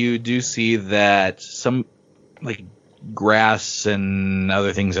 you do see that some grass and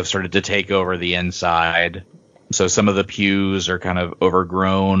other things have started to take over the inside. So some of the pews are kind of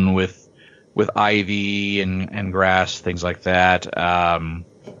overgrown with ivy and grass, things like that.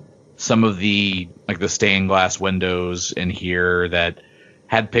 Some of the the stained glass windows in here that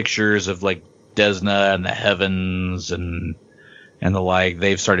had pictures of Desna and the heavens and the like,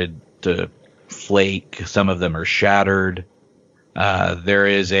 they've started to flake. Some of them are shattered. There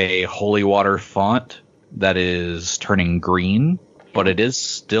is a holy water font that is turning green, but it is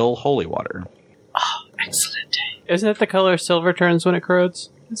still holy water. Oh, excellent. Isn't that the color silver turns when it corrodes?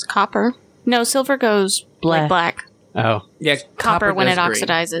 It's copper. No, silver goes black. Oh. Yeah, Copper when goes it green.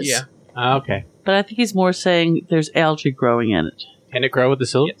 oxidizes. Yeah. Okay. But I think he's more saying there's algae growing in it. Can it grow with the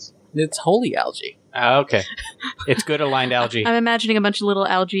silver? Yes. It's holy algae. Okay. It's good aligned algae. I'm imagining a bunch of little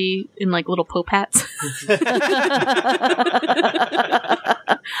algae in little Pope hats.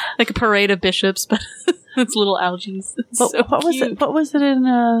 Like a parade of bishops, but it's little algae. What was it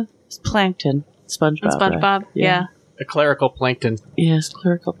in Plankton? SpongeBob. And SpongeBob, right? yeah. A clerical plankton. Yes,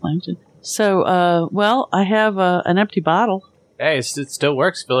 clerical plankton. So, I have an empty bottle. Hey, it still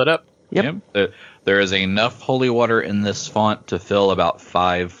works. Fill it up. Yep. There is enough holy water in this font to fill about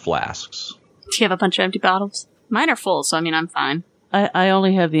 5 flasks. Do you have a bunch of empty bottles? Mine are full, so I'm fine. I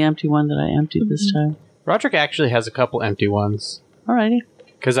only have the empty one that I emptied this time. Roderick actually has a couple empty ones. Alrighty.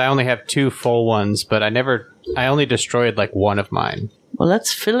 Because I only have 2 full ones, but I only destroyed one of mine. Well,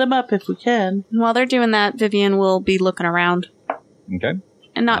 let's fill them up if we can. And while they're doing that, Vivian will be looking around Okay.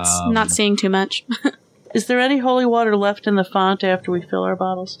 and not seeing too much. Is there any holy water left in the font after we fill our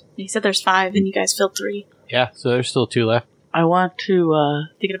bottles? He said there's 5, and you guys filled 3. Yeah, so there's still 2 left. I want to,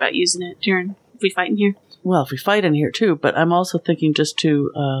 Thinking about using it if we fight in here. well, if we fight in here too, but I'm also thinking just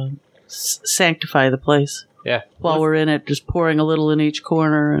to sanctify the place. Yeah. While we're in it, just pouring a little in each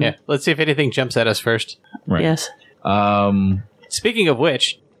corner. And Yeah, let's see if anything jumps at us first. Right. Yes. Speaking of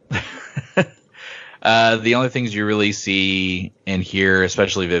which, The only things you really see in here,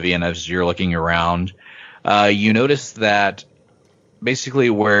 especially Vivian, as you're looking around, you notice that basically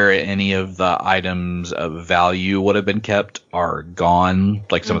where any of the items of value would have been kept are gone.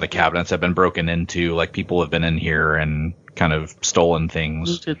 Like some of the cabinets have been broken into, like people have been in here and kind of stolen things.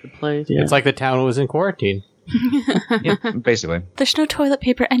 Looked at the place. Yeah. It's like the town was in quarantine. Yeah, basically. There's no toilet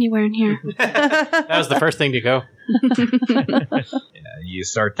paper anywhere in here. That was the first thing to go. You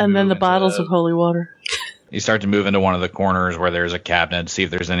start to And then move the bottles into- of holy water. You start to move into one of the corners where there's a cabinet, see if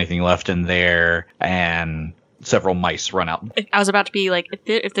there's anything left in there, and several mice run out. I was about to be like,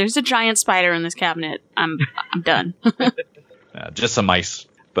 if there's a giant spider in this cabinet, I'm done. Just some mice,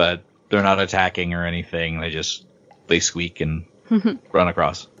 but they're not attacking or anything. They squeak and run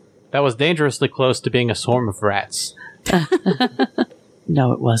across. That was dangerously close to being a swarm of rats.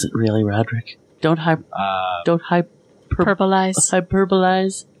 No, it wasn't really, Roderick. Don't Hyperbolize.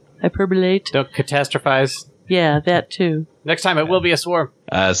 Hyperbolate. Don't catastrophize. Yeah, that too. Next time it will be a swarm.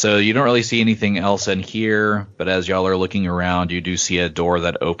 So you don't really see anything else in here, but as y'all are looking around, you do see a door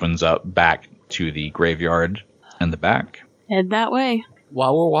that opens up back to the graveyard in the back. Head that way.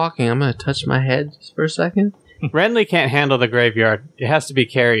 While we're walking, I'm going to touch my head just for a second. Renly can't handle the graveyard. It has to be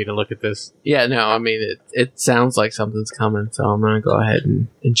Carrie to look at this. Yeah, no, I mean, it sounds like something's coming, so I'm going to go ahead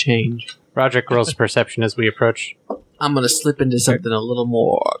and change. Roderick rolls perception as we approach. I'm going to slip into something a little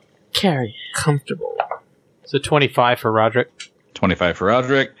more Carrie. comfortable. So 25 for Roderick. 25 for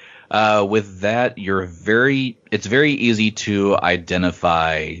Roderick. With that, it's very easy to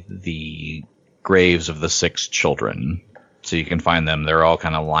identify the graves of the 6 children. So you can find them. They're all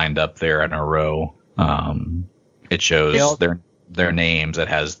kind of lined up there in a row. It shows their names. It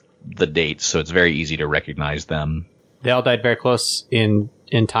has the dates, so it's very easy to recognize them. They all died very close in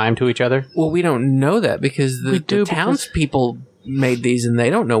time to each other. Well, we don't know that because the townspeople made these and they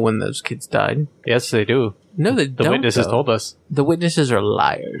don't know when those kids died. Yes, they do. No, they The don't. witnesses though. told us. The witnesses are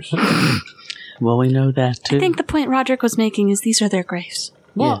liars. Well, we know that too. I think the point Roderick was making is these are their graves.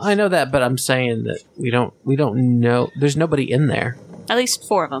 Well, Yes. I know that, but I'm saying that we don't know. There's nobody in there. At least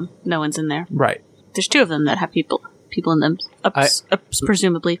 4 of them. No one's in there. Right. There's 2 of them that have people in them,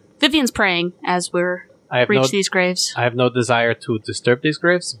 presumably. Vivian's praying as we're reach these graves. I have no desire to disturb these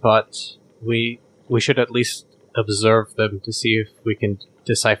graves, but we should at least observe them to see if we can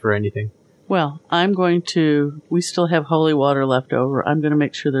decipher anything. Well, we still have holy water left over. I'm going to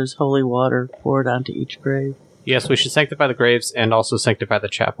make sure there's holy water poured onto each grave. Yes, we should sanctify the graves and also sanctify the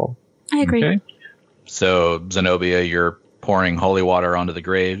chapel. I agree. Okay. So, Zenobia, you're pouring holy water onto the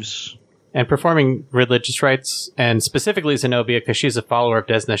graves. And performing religious rites, and specifically Zenobia, because she's a follower of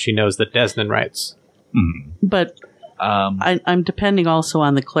Desna, she knows the Desnan rites. But I'm depending also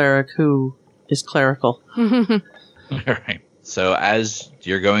on the cleric who is clerical. All right. So as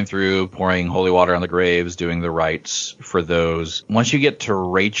you're going through pouring holy water on the graves, doing the rites for those, once you get to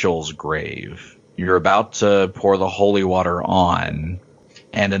Rachel's grave, you're about to pour the holy water on,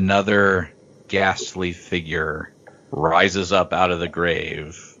 and another ghastly figure rises up out of the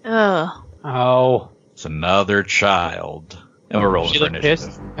grave. Ugh. Oh. It's another child. And we're rolling She for looked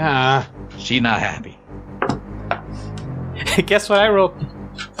initiative. pissed. She's not happy. Guess what I rolled?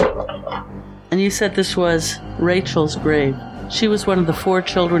 And you said this was Rachel's grave. She was one of the 4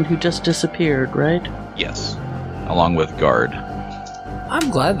 children who just disappeared, right? Yes. Along with Guard. I'm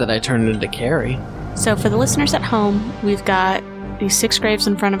glad that I turned into Carrie. So for the listeners at home, we've got these 6 graves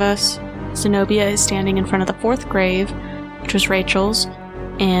in front of us. Zenobia is standing in front of the 4th grave, which was Rachel's,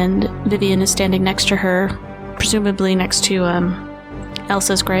 and Vivian is standing next to her, presumably next to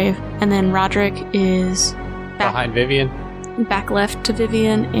Elsa's grave. And then Roderick is Behind Vivian. back left to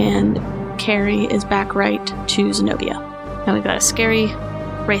Vivian, and Carrie is back right to Zenobia. Now we've got a scary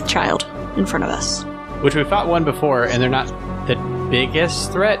wraith child in front of us. Which we fought one before, and they're not the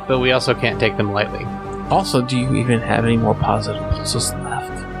biggest threat, but we also can't take them lightly. Also, do you even have any more positive pulses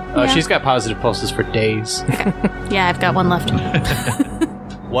left? Oh, Yeah. she's got positive pulses for days. Yeah, I've got one left.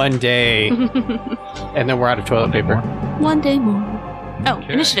 One day. And then we're out of toilet paper. One day more. Oh,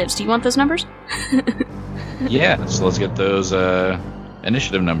 Okay. initiatives. Do you want those numbers? Yeah, so let's get those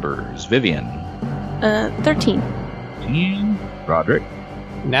initiative numbers. Vivian. 13. Roderick.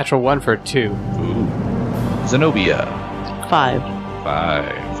 Natural 1 for 2. Ooh. Zenobia. 5.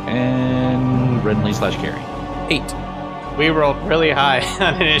 5. And Renly/Carrie. 8. We rolled really high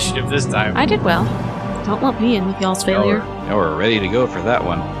on initiative this time. I did well. Don't lump me in with y'all's failure. Now we're ready to go for that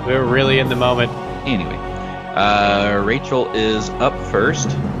one. We were really in the moment. Anyway, Rachel is up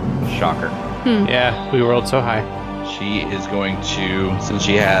first. Shocker. Yeah, we rolled so high. She is going to, since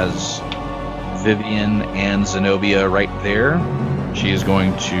she has Vivian and Zenobia right there, she is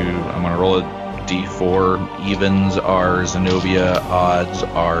going to, I'm going to roll a D4. Evens are Zenobia. Odds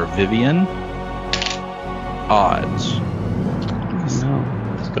are Vivian. Odds.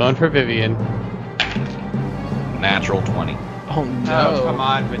 No. It's going for Vivian. Natural 20. Oh no! Oh, come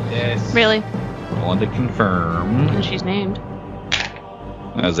on with this. Really? Rolling to confirm. And she's named.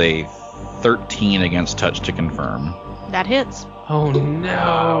 As a 13 against touch to confirm. That hits. Oh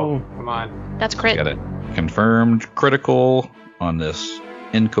no! Come on. That's crit. Got it. Confirmed critical on this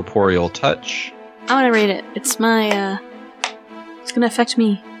incorporeal touch. I want to read it. It's my, it's gonna affect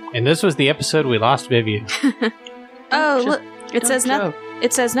me. And this was the episode we lost Vivian. Oh, look. It says nothing.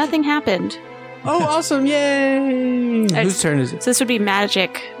 It says nothing happened. Oh, awesome! Yay! Whose turn is it? So this would be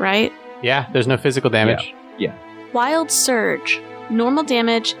magic, right? Yeah, there's no physical damage. Wild Surge. Normal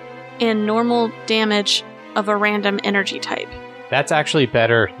damage and normal damage of a random energy type. That's actually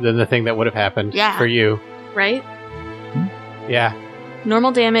better than the thing that would have happened for you. Right? Yeah.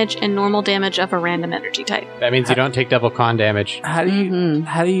 Normal damage and normal damage of a random energy type. That means you don't take double con damage. How do you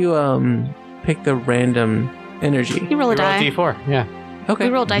pick the random energy? You roll a die. D4, yeah. Okay.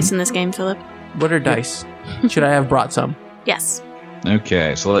 We roll dice in this game, Philip. What are dice? Should I have brought some? Yes.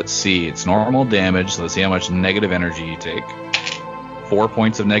 Okay, so let's see. It's normal damage, so let's see how much negative energy you take. 4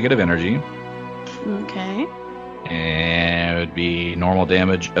 points of negative energy. Okay. And it would be normal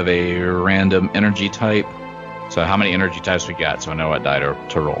damage of a random energy type. So how many energy types we got, so I know what die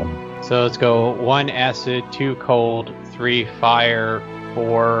to roll. So let's go 1 acid, 2 cold, 3 fire,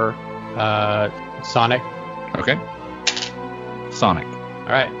 4 sonic. Okay. Sonic.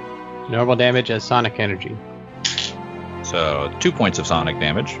 Alright. Normal damage as sonic energy. So 2 points of sonic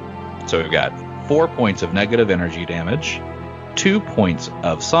damage. So we've got 4 points of negative energy damage, 2 points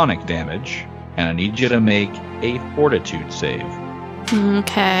of sonic damage, and I need you to make a fortitude save.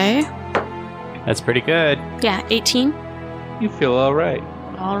 Okay. That's pretty good. Yeah, 18. You feel all right.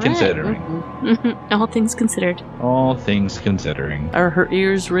 All right. Considering. All things considered. All things considering. Are her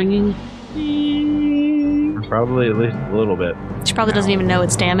ears ringing? Probably at least a little bit. She probably doesn't even know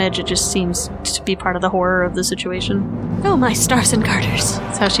it's damage. It just seems to be part of the horror of the situation. Oh, my stars and garters.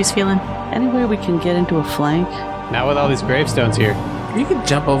 That's how she's feeling. Any way we can get into a flank? Not with all these gravestones here. You can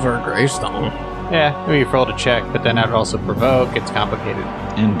jump over a gravestone. Yeah, I mean, you've rolled a check, but then that would also provoke. It's complicated.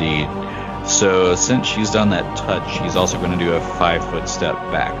 Indeed. So since she's done that touch, she's also going to do a 5-foot step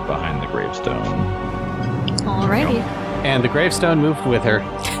back behind the gravestone. Alrighty. And the gravestone moved with her.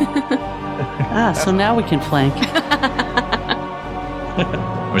 So now we can flank.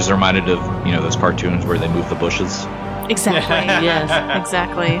 I was reminded of, those cartoons where they move the bushes. Exactly. Yes.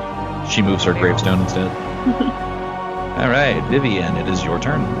 Exactly. She moves her gravestone instead. All right, Vivian, it is your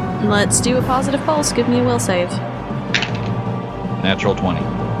turn. Let's do a positive pulse. Give me a will save. Natural 20.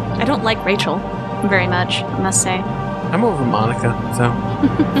 I don't like Rachel very much, I must say. I'm over Monica, so.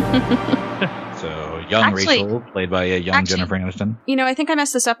 So, young Rachel, played by a young Jennifer Aniston. I think I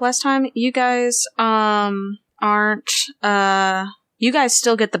messed this up last time. You guys aren't. You guys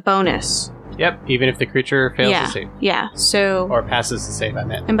still get the bonus. Yep, even if the creature fails to save. Yeah, so. Or passes the save, I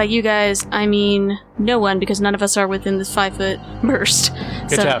meant. And by you guys, I mean no one, because none of us are within this 5-foot burst.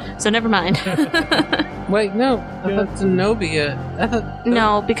 Good job. So never mind. Wait, no. I thought Zenobia.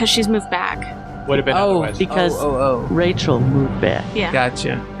 No, because she's moved back. Would have been otherwise. Because Rachel moved back. Yeah.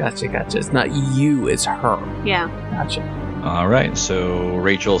 Gotcha. It's not you, it's her. Yeah. Gotcha. All right, so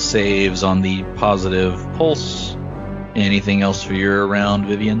Rachel saves on the positive pulse. Anything else for your round,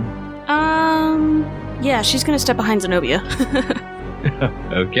 Vivian? Yeah, she's gonna step behind Zenobia.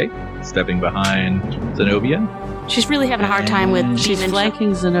 Okay, stepping behind Zenobia. She's really having a hard time with She's demon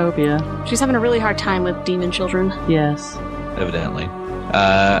flanking Zenobia. She's having a really hard time with demon children. Yes. Evidently.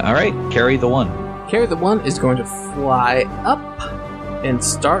 All right, Carrie the One. Carrie the One is going to fly up and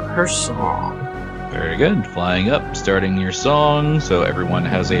start her song. Very good. Flying up, starting your song. So everyone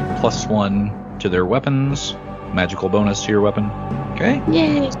has a +1 to their weapons. Magical bonus to your weapon. Okay.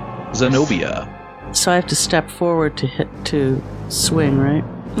 Yay! Zenobia. So I have to step forward to swing, right?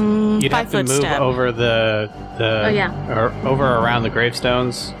 You'd have to 5-foot move step. over or over around the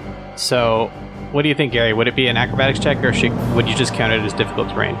gravestones. So, what do you think, Gary? Would it be an acrobatics check, or would you just count it as difficult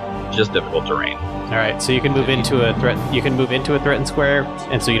terrain? Just difficult terrain. All right, so you can move into a threat. You can move into a threatened square,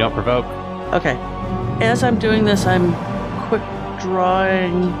 and so you don't provoke. Okay. As I'm doing this, I'm quick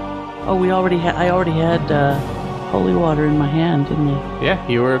drawing. Oh, I already had holy water in my hand, didn't I? Yeah,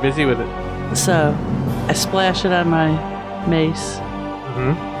 you were busy with it. So I splash it on my mace.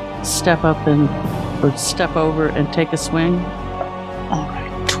 Mm-hmm. Step up or step over and take a swing. All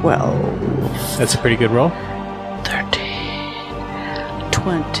right, 12. That's a pretty good roll. 13,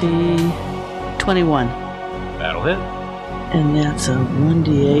 20, 21. That'll hit. And that's a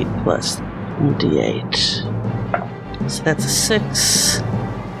 1d8 plus 1d8. So that's a 6,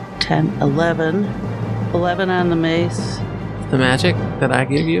 10, 11. 11 on the mace. The magic that I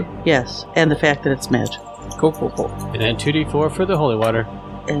give you? Yes, and the fact that it's magic. Cool. And then 2d4 for the holy water.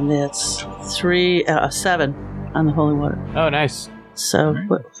 And that's 7 on the holy water. Oh, nice. So,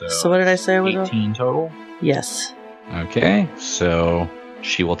 so what did I say? 18 total? Yes. Okay, so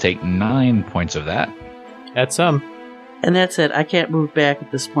she will take 9 points of that. That's some. And that's it. I can't move back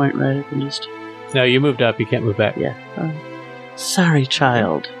at this point, right? I can just... No, you moved up. You can't move back. Yeah. Sorry,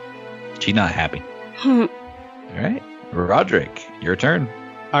 child. She's not happy. All right, Roderick, your turn.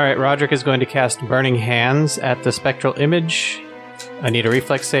 All right, Roderick is going to cast Burning Hands at the spectral image. I need a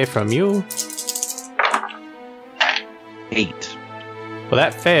reflex save from you. 8. Well,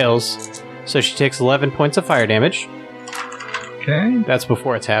 that fails. So she takes 11 points of fire damage. Okay. That's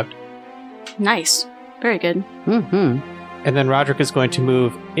before it's halved. Nice. Very good. Mm-hmm. And then Roderick is going to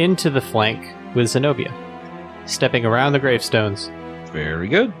move into the flank with Zenobia, stepping around the gravestones. Very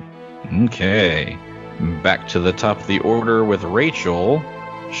good. Okay. Back to the top of the order with Rachel.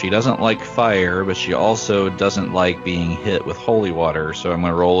 She doesn't like fire, but she also doesn't like being hit with holy water. So I'm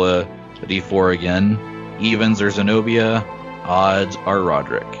going to roll a d4 again. Evens are Zenobia. Odds are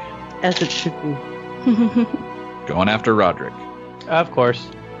Roderick. As it should be. Going after Roderick. Of course.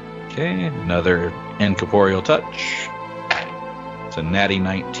 Okay, another incorporeal touch. It's a natty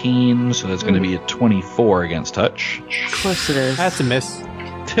 19, so that's going to be a 24 against touch. Of course it is. That's a miss.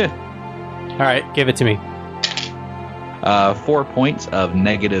 All right, give it to me. 4 points of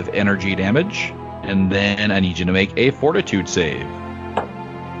negative energy damage, and then I need you to make a fortitude save.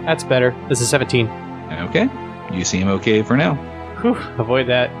 That's better. This is 17. Okay, you seem okay for now. Whew, avoid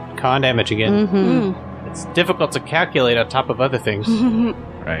that con damage again. Mm-hmm. It's difficult to calculate on top of other things.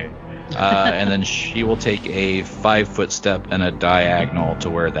 Right. And then she will take a 5-foot step and a diagonal to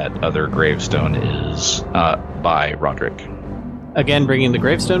where that other gravestone is by Roderick. Again, bringing the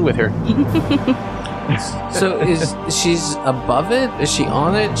gravestone with her. So she's above it? Is she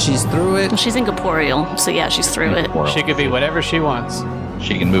on it? She's through it? She's incorporeal, so yeah, she's through it. She could be whatever she wants.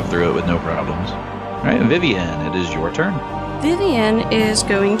 She can move through it with no problems. All right, Vivian, it is your turn. Vivian is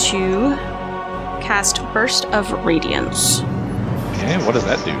going to cast Burst of Radiance. Okay, what does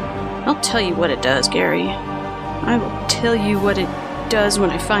that do? I'll tell you what it does, Gary. I will tell you what it does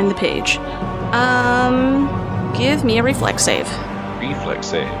when I find the page. Give me a reflex save. Reflex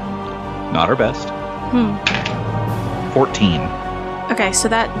save. Not her best. 14. Okay, so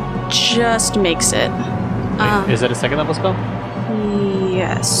that just makes it. Wait, is that a second level spell?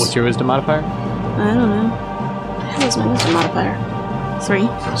 Yes. What's your wisdom modifier? I don't know. What is my wisdom modifier? 3.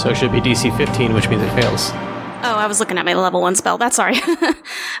 So it should be DC 15, which means it fails. Oh, I was looking at my level 1 spell. That's sorry.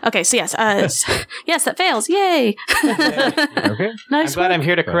 Okay, so yes. Yes, that fails. Yay! Okay. Nice I'm glad I'm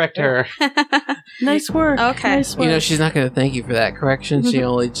here to correct her. Nice work. Okay. Nice work. You know, she's not going to thank you for that correction. She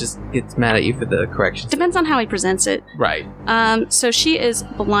only just gets mad at you for the correction. Depends on how he presents it. Right. So she is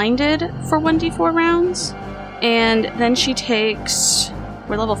blinded for 1d4 rounds, and then she takes...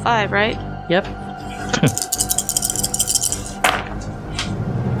 We're level 5, right? Yep.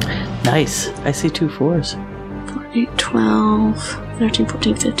 Nice. I see 2 4s. 8, 12, 13,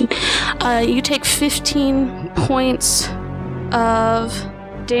 14, 15. You take 15 points of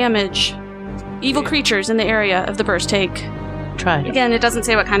damage. Evil creatures in the area of the burst take. Try. Again, it doesn't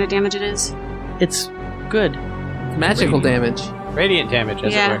say what kind of damage it is. It's good. Magical damage. Radiant damage,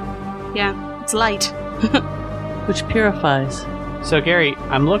 as it were. Yeah, it's light. Which purifies. So, Gary,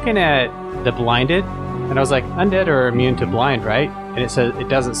 I'm looking at the blinded, and I was like, undead are immune to blind, right? And it says it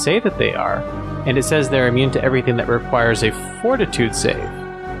doesn't say that they are. And it says they're immune to everything that requires a fortitude save.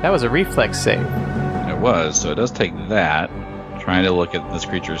 That was a reflex save. It was, so it does take that. Trying to look at this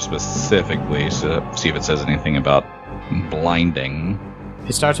creature specifically to see if it says anything about blinding.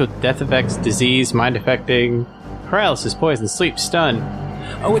 It starts with death effects, disease, mind affecting, paralysis, poison, sleep, stun.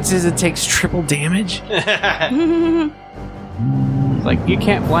 Oh, it says it takes triple damage? Like, you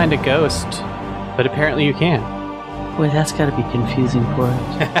can't blind a ghost, but apparently you can. Boy, that's got to be confusing for it.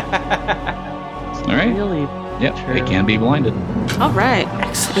 All right. Really? Yep, it can be blinded. All right,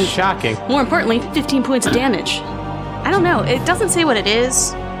 excellent. Shocking. More importantly, 15 points of damage. I don't know. It doesn't say what it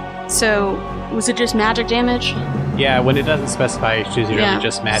is. So, was it just magic damage? Yeah, when it doesn't specify, it's usually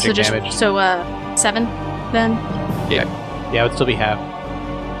just magic damage. So, 7 then? Yeah, Yeah, it would still be half.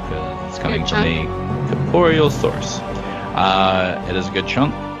 because it's coming from a corporeal source. It is a good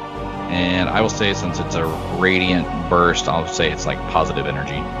chunk, and I will say since it's a radiant burst, I'll say it's like positive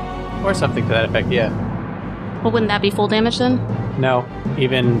energy. Or something to that effect, yeah. Well, wouldn't that be full damage then? No,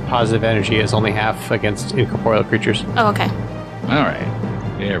 even positive energy is only half against incorporeal creatures. Oh, okay. All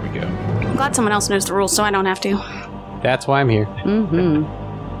right, there we go. glad someone else knows the rules so I don't have to. That's why I'm here.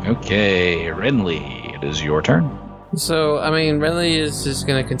 Mm-hmm. Okay, Renly, it is your turn. So, I mean, Renly is just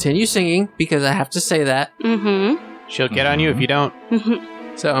going to continue singing because I have to say that. Mm-hmm. She'll get on you if you don't.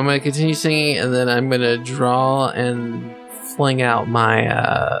 So I'm going to continue singing, and then I'm going to draw and fling out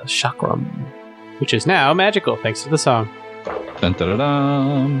my chakram. Which is now magical, thanks to the song. Dun, dun,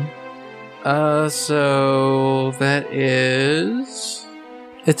 dun, dun. So that is...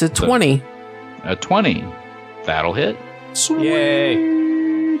 It's a 20. A 20. That'll hit. Sweet.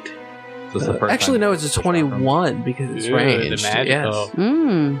 Yay. This is the first Actually, time no, it's a 21 because it's Ooh, ranged. the magical.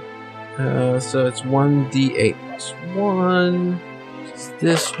 Yes. So it's 1d8 plus 1. It's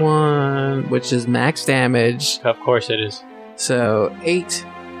this one, which is max damage. Of course it is. So 8,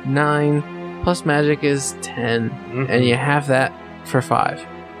 9, plus magic is 10. And you have that for 5.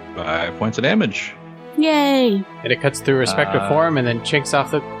 5 points of damage. Yay! And it cuts through her spectre form and then chinks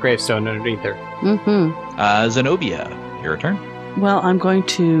off the gravestone underneath her. Mm-hmm. Zenobia, your turn. Well, I'm going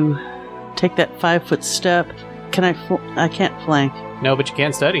to take that 5-foot step. Can I? I can't flank, No, but you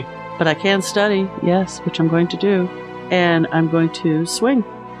can study. but I can study. Yes, which I'm going to do, and I'm going to swing.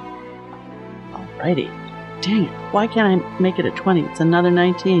 Alrighty. Dang it! Why can't I make it a 20? It's another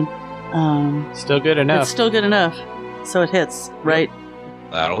 19. Still good enough. It's still good enough. So it hits right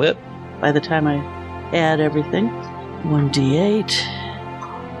That'll hit. by the time I add everything.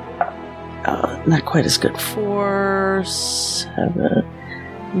 1d8. Not quite as good. 4, 7,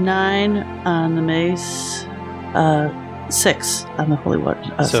 9 on the mace. 6 on the holy water.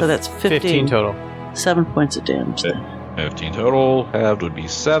 So that's 15 total. 7 points of damage then. 15 total. Halved would be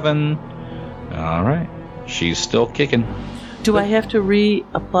 7. All right. She's still kicking. Do I have to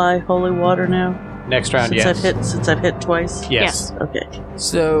reapply holy water now? Next round, Since yes. I've hit twice? Yes. Okay.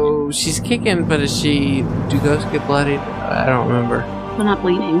 So she's kicking, but is she... Do ghosts get bloodied? I don't remember. We're not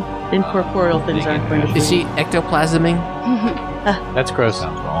bleeding. Incorporeal things aren't going to Is she ectoplasming? That's gross.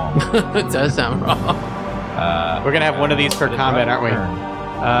 Sounds wrong. It does sound wrong. We're going to have one of these for combat, aren't we?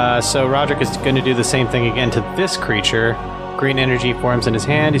 So Roderick is going to do the same thing again to this creature. Green energy forms in his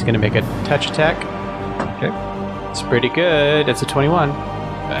hand. He's going to make a touch attack. Okay. It's pretty good. It's a 21.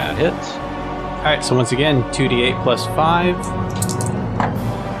 That hits. All right, so once again, 2d8 plus 5.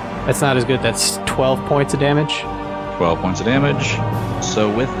 That's not as good. That's 12 points of damage. 12 points of damage. So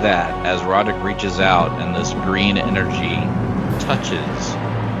with that, as Roderick reaches out and this green energy touches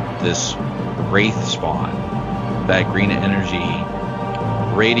this wraith spawn, that green energy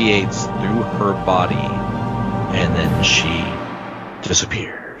radiates through her body, and then she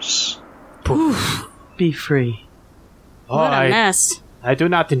disappears. Poof. Be free. What a mess. I do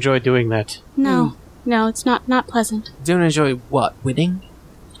not enjoy doing that. No. No, it's not pleasant. Don't enjoy what? Winning?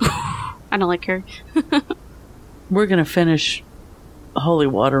 I don't like her. We're going to finish holy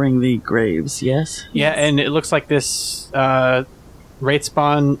watering the graves, yes? Yeah, and it looks like this wraith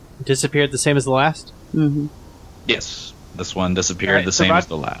spawn disappeared the same as the last. Mm-hmm. Yes, this one disappeared Alright, the so same as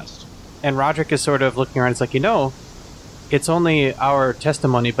the last. And Roderick is sort of looking around. It's like, it's only our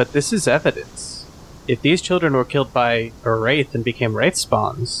testimony, but this is evidence. If these children were killed by a wraith and became wraith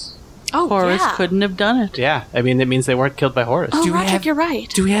spawns... Oh, Horus yeah. couldn't have done it. Yeah, I mean, that means they weren't killed by Horus. Oh, Do we Roderick, have- you're right.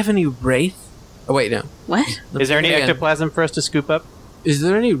 Do we have any wraith? Oh, wait, no. What? Is there any Again. ectoplasm for us to scoop up? Is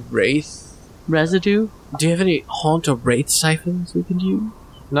there any wraith? Residue? Do you have any haunt or wraith siphons we can use?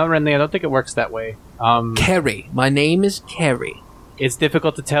 No, Renly, I don't think it works that way. Carrie. My name is Carrie. It's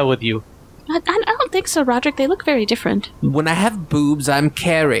difficult to tell with you. I don't think so, Roderick. They look very different. When I have boobs, I'm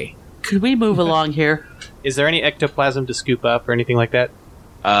Carrie. Could we move along here? Is there any ectoplasm to scoop up or anything like that?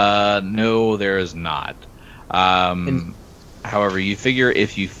 No, there is not. However, you figure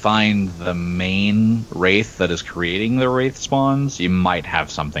if you find the main wraith that is creating the wraith spawns, you might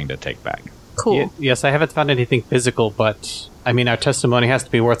have something to take back. Cool. Yes, I haven't found anything physical, but I mean, our testimony has to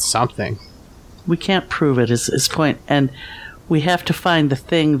be worth something. We can't prove it, is his point. And we have to find the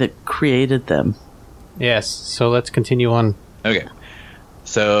thing that created them. Yes, so let's continue on. Okay.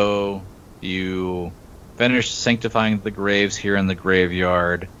 So you finish sanctifying the graves here in the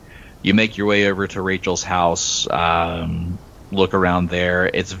graveyard. You make your way over to Rachel's house, look around there.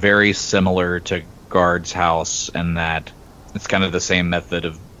 It's very similar to Guard's house in that it's kind of the same method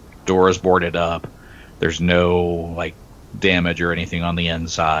of doors boarded up. There's no damage or anything on the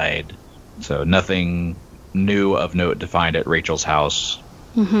inside. So nothing new of note to find at Rachel's house.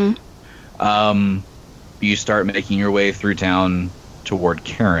 Mm-hmm. You start making your way through town toward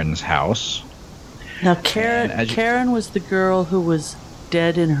Karen's house. Now, Karen was the girl who was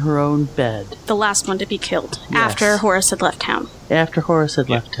dead in her own bed. The last one to be killed Yes. after Horus had left town. After Horus had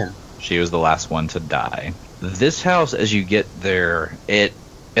left town. She was the last one to die. This house, as you get there, it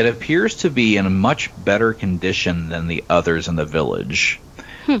It appears to be in a much better condition than the others in the village.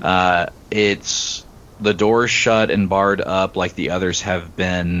 It's the door's shut and barred up like the others have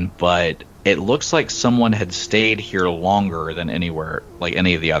been, but it looks like someone had stayed here longer than anywhere, like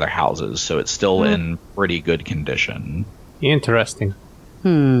any of the other houses, so it's still in pretty good condition. Interesting.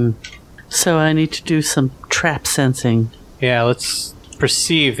 So I need to do some trap sensing. Yeah, let's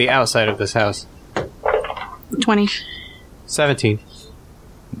perceive the outside of this house. 20. 17.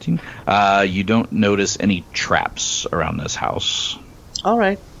 You don't notice any traps around this house. All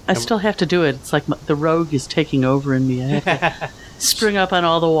right. I still have to do it. It's like the rogue is taking over in me. I have to spring up on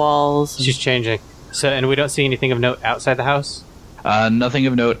all the walls. She's changing. So, and we don't see anything of note outside the house? Nothing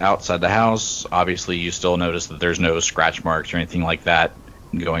of note outside the house. Obviously, you still notice that there's no scratch marks or anything like that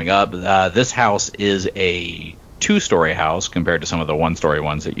going up. This house is a 2-story house compared to some of the 1-story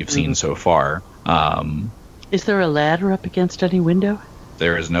ones that you've seen so far. Is there a ladder up against any window?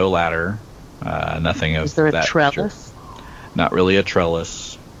 There is no ladder. Nothing of that. Is there a nature. trellis? Not really a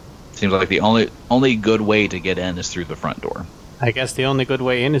trellis. Seems like the only good way to get in is through the front door. I guess the only good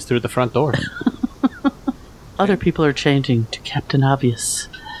way in is through the front door. Other people are changing to Captain Obvious.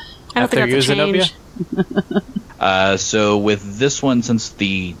 I don't think that's a change. So with this one, since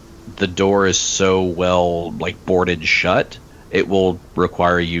the door is so well boarded shut, it will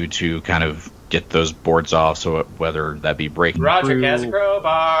require you to kind of get those boards off. So whether that be breaking Roger through, has a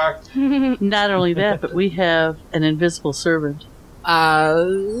crowbar. Not only that, but we have an invisible servant.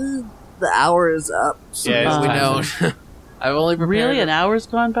 The hour is up. So Yeah, we know. I've only prepared. Really? An hour's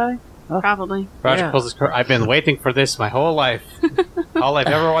gone by? Probably. Roger pulls his crowbar. I've been waiting for this my whole life. All I've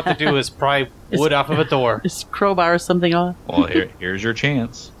ever wanted to do is pry wood off of a door. Is crowbar something on? well, here's your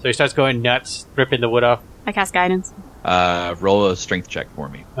chance. So he starts going nuts, ripping the wood off. I cast guidance. Roll a strength check for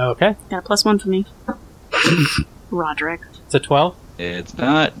me. Okay. Got a +1 for me. Roderick. It's a 12. It's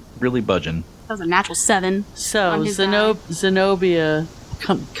not really budging. That was a natural 7. So On his Zenobia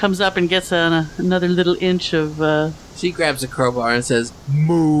comes up and gets on another little inch of... She grabs a crowbar and says,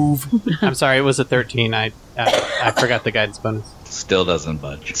 "Move." I'm sorry, it was a 13. I forgot the guidance bonus. Still doesn't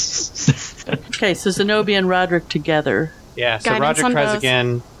budge. Okay, so Zenobia and Roderick together. Yeah, so Guidance Roger on tries both.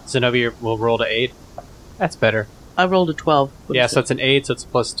 again. Zenobia will roll to 8. That's better. I rolled a 12. What Yeah, is so it? it's an 8, so it's a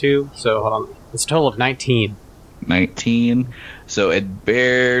 +2. So hold on. It's a total of 19. 19. So it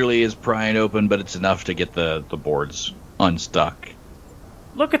barely is prying open, but it's enough to get the boards unstuck.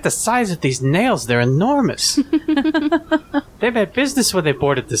 Look at the size of these nails. They're enormous. They've had business when they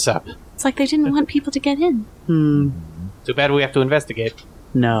boarded this up. It's like they didn't want people to get in. Too bad we have to investigate.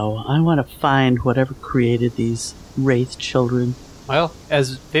 No, I want to find whatever created these wraith children. Well,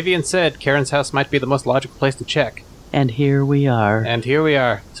 as Vivian said, Karen's house might be the most logical place to check. And here we are. And here we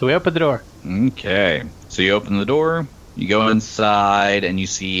are. So we open the door. Okay. So you open the door, you go inside, and you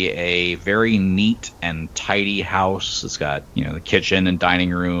see a very neat and tidy house. It's got, the kitchen and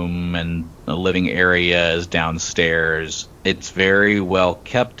dining room, and the living area is downstairs. It's very well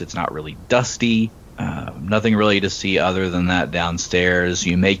kept. It's not really dusty. Nothing really to see other than that downstairs.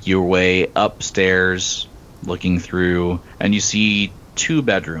 You make your way upstairs, looking through, and you see 2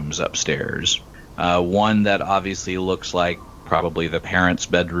 bedrooms upstairs. One that obviously looks like probably the parents'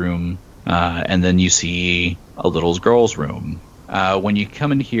 bedroom, and then you see a little girl's room. When you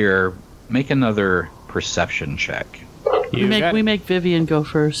come in here, make another perception check. We make Vivian go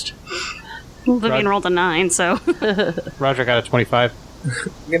first. Vivian rolled a 9, so. Roger got a 25.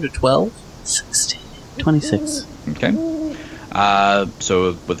 I got a 12. 16. 26. Okay.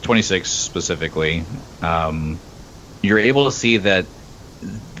 So with 26 specifically, you're able to see that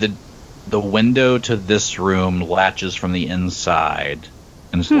the window to this room latches from the inside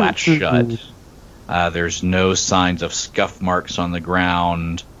and is latched shut. There's no signs of scuff marks on the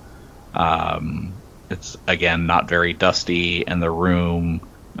ground. It's, again, not very dusty in the room.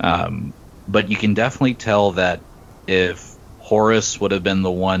 But you can definitely tell that if Horace would have been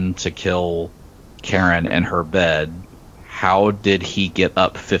the one to kill Karen in her bed, how did he get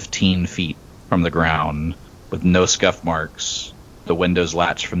up 15 feet from the ground with no scuff marks, the windows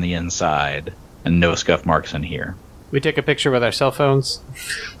latched from the inside, and no scuff marks in here? We take a picture with our cell phones.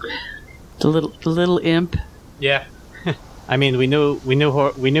 The little imp. Yeah. I mean, we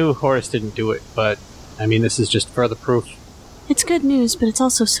knew Horace didn't do it, but I mean, this is just further proof. It's good news, but it's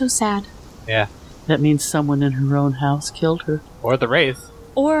also so sad. Yeah. That means someone in her own house killed her. Or the Wraith.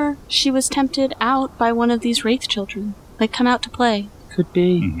 Or she was tempted out by one of these Wraith children. They come out to play. Could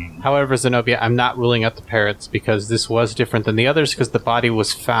be. However, Zenobia, I'm not ruling out the parrots because this was different than the others because the body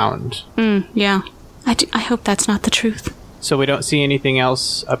was found. Yeah. I hope that's not the truth. So we don't see anything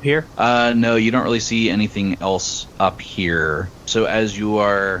else up here? No, you don't really see anything else up here. So as you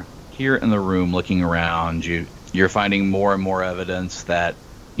are here in the room looking around, you're finding more and more evidence that,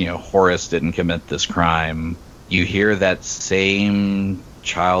 Horace didn't commit this crime. You hear that same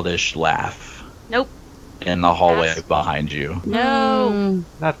childish laugh. Nope. In the hallway behind you. No.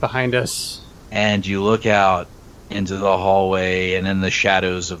 Not behind us. And you look out into the hallway, and in the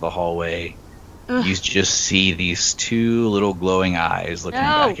shadows of the hallway, you just see these two little glowing eyes looking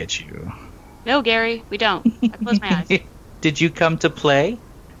back at you. No, Gary, we don't. I close my eyes. Did you come to play?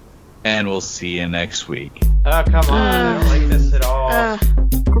 And we'll see you next week. Oh, come on. I don't like this at all.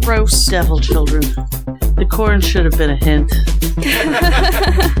 Gross. Devil children. The corn should have been a hint.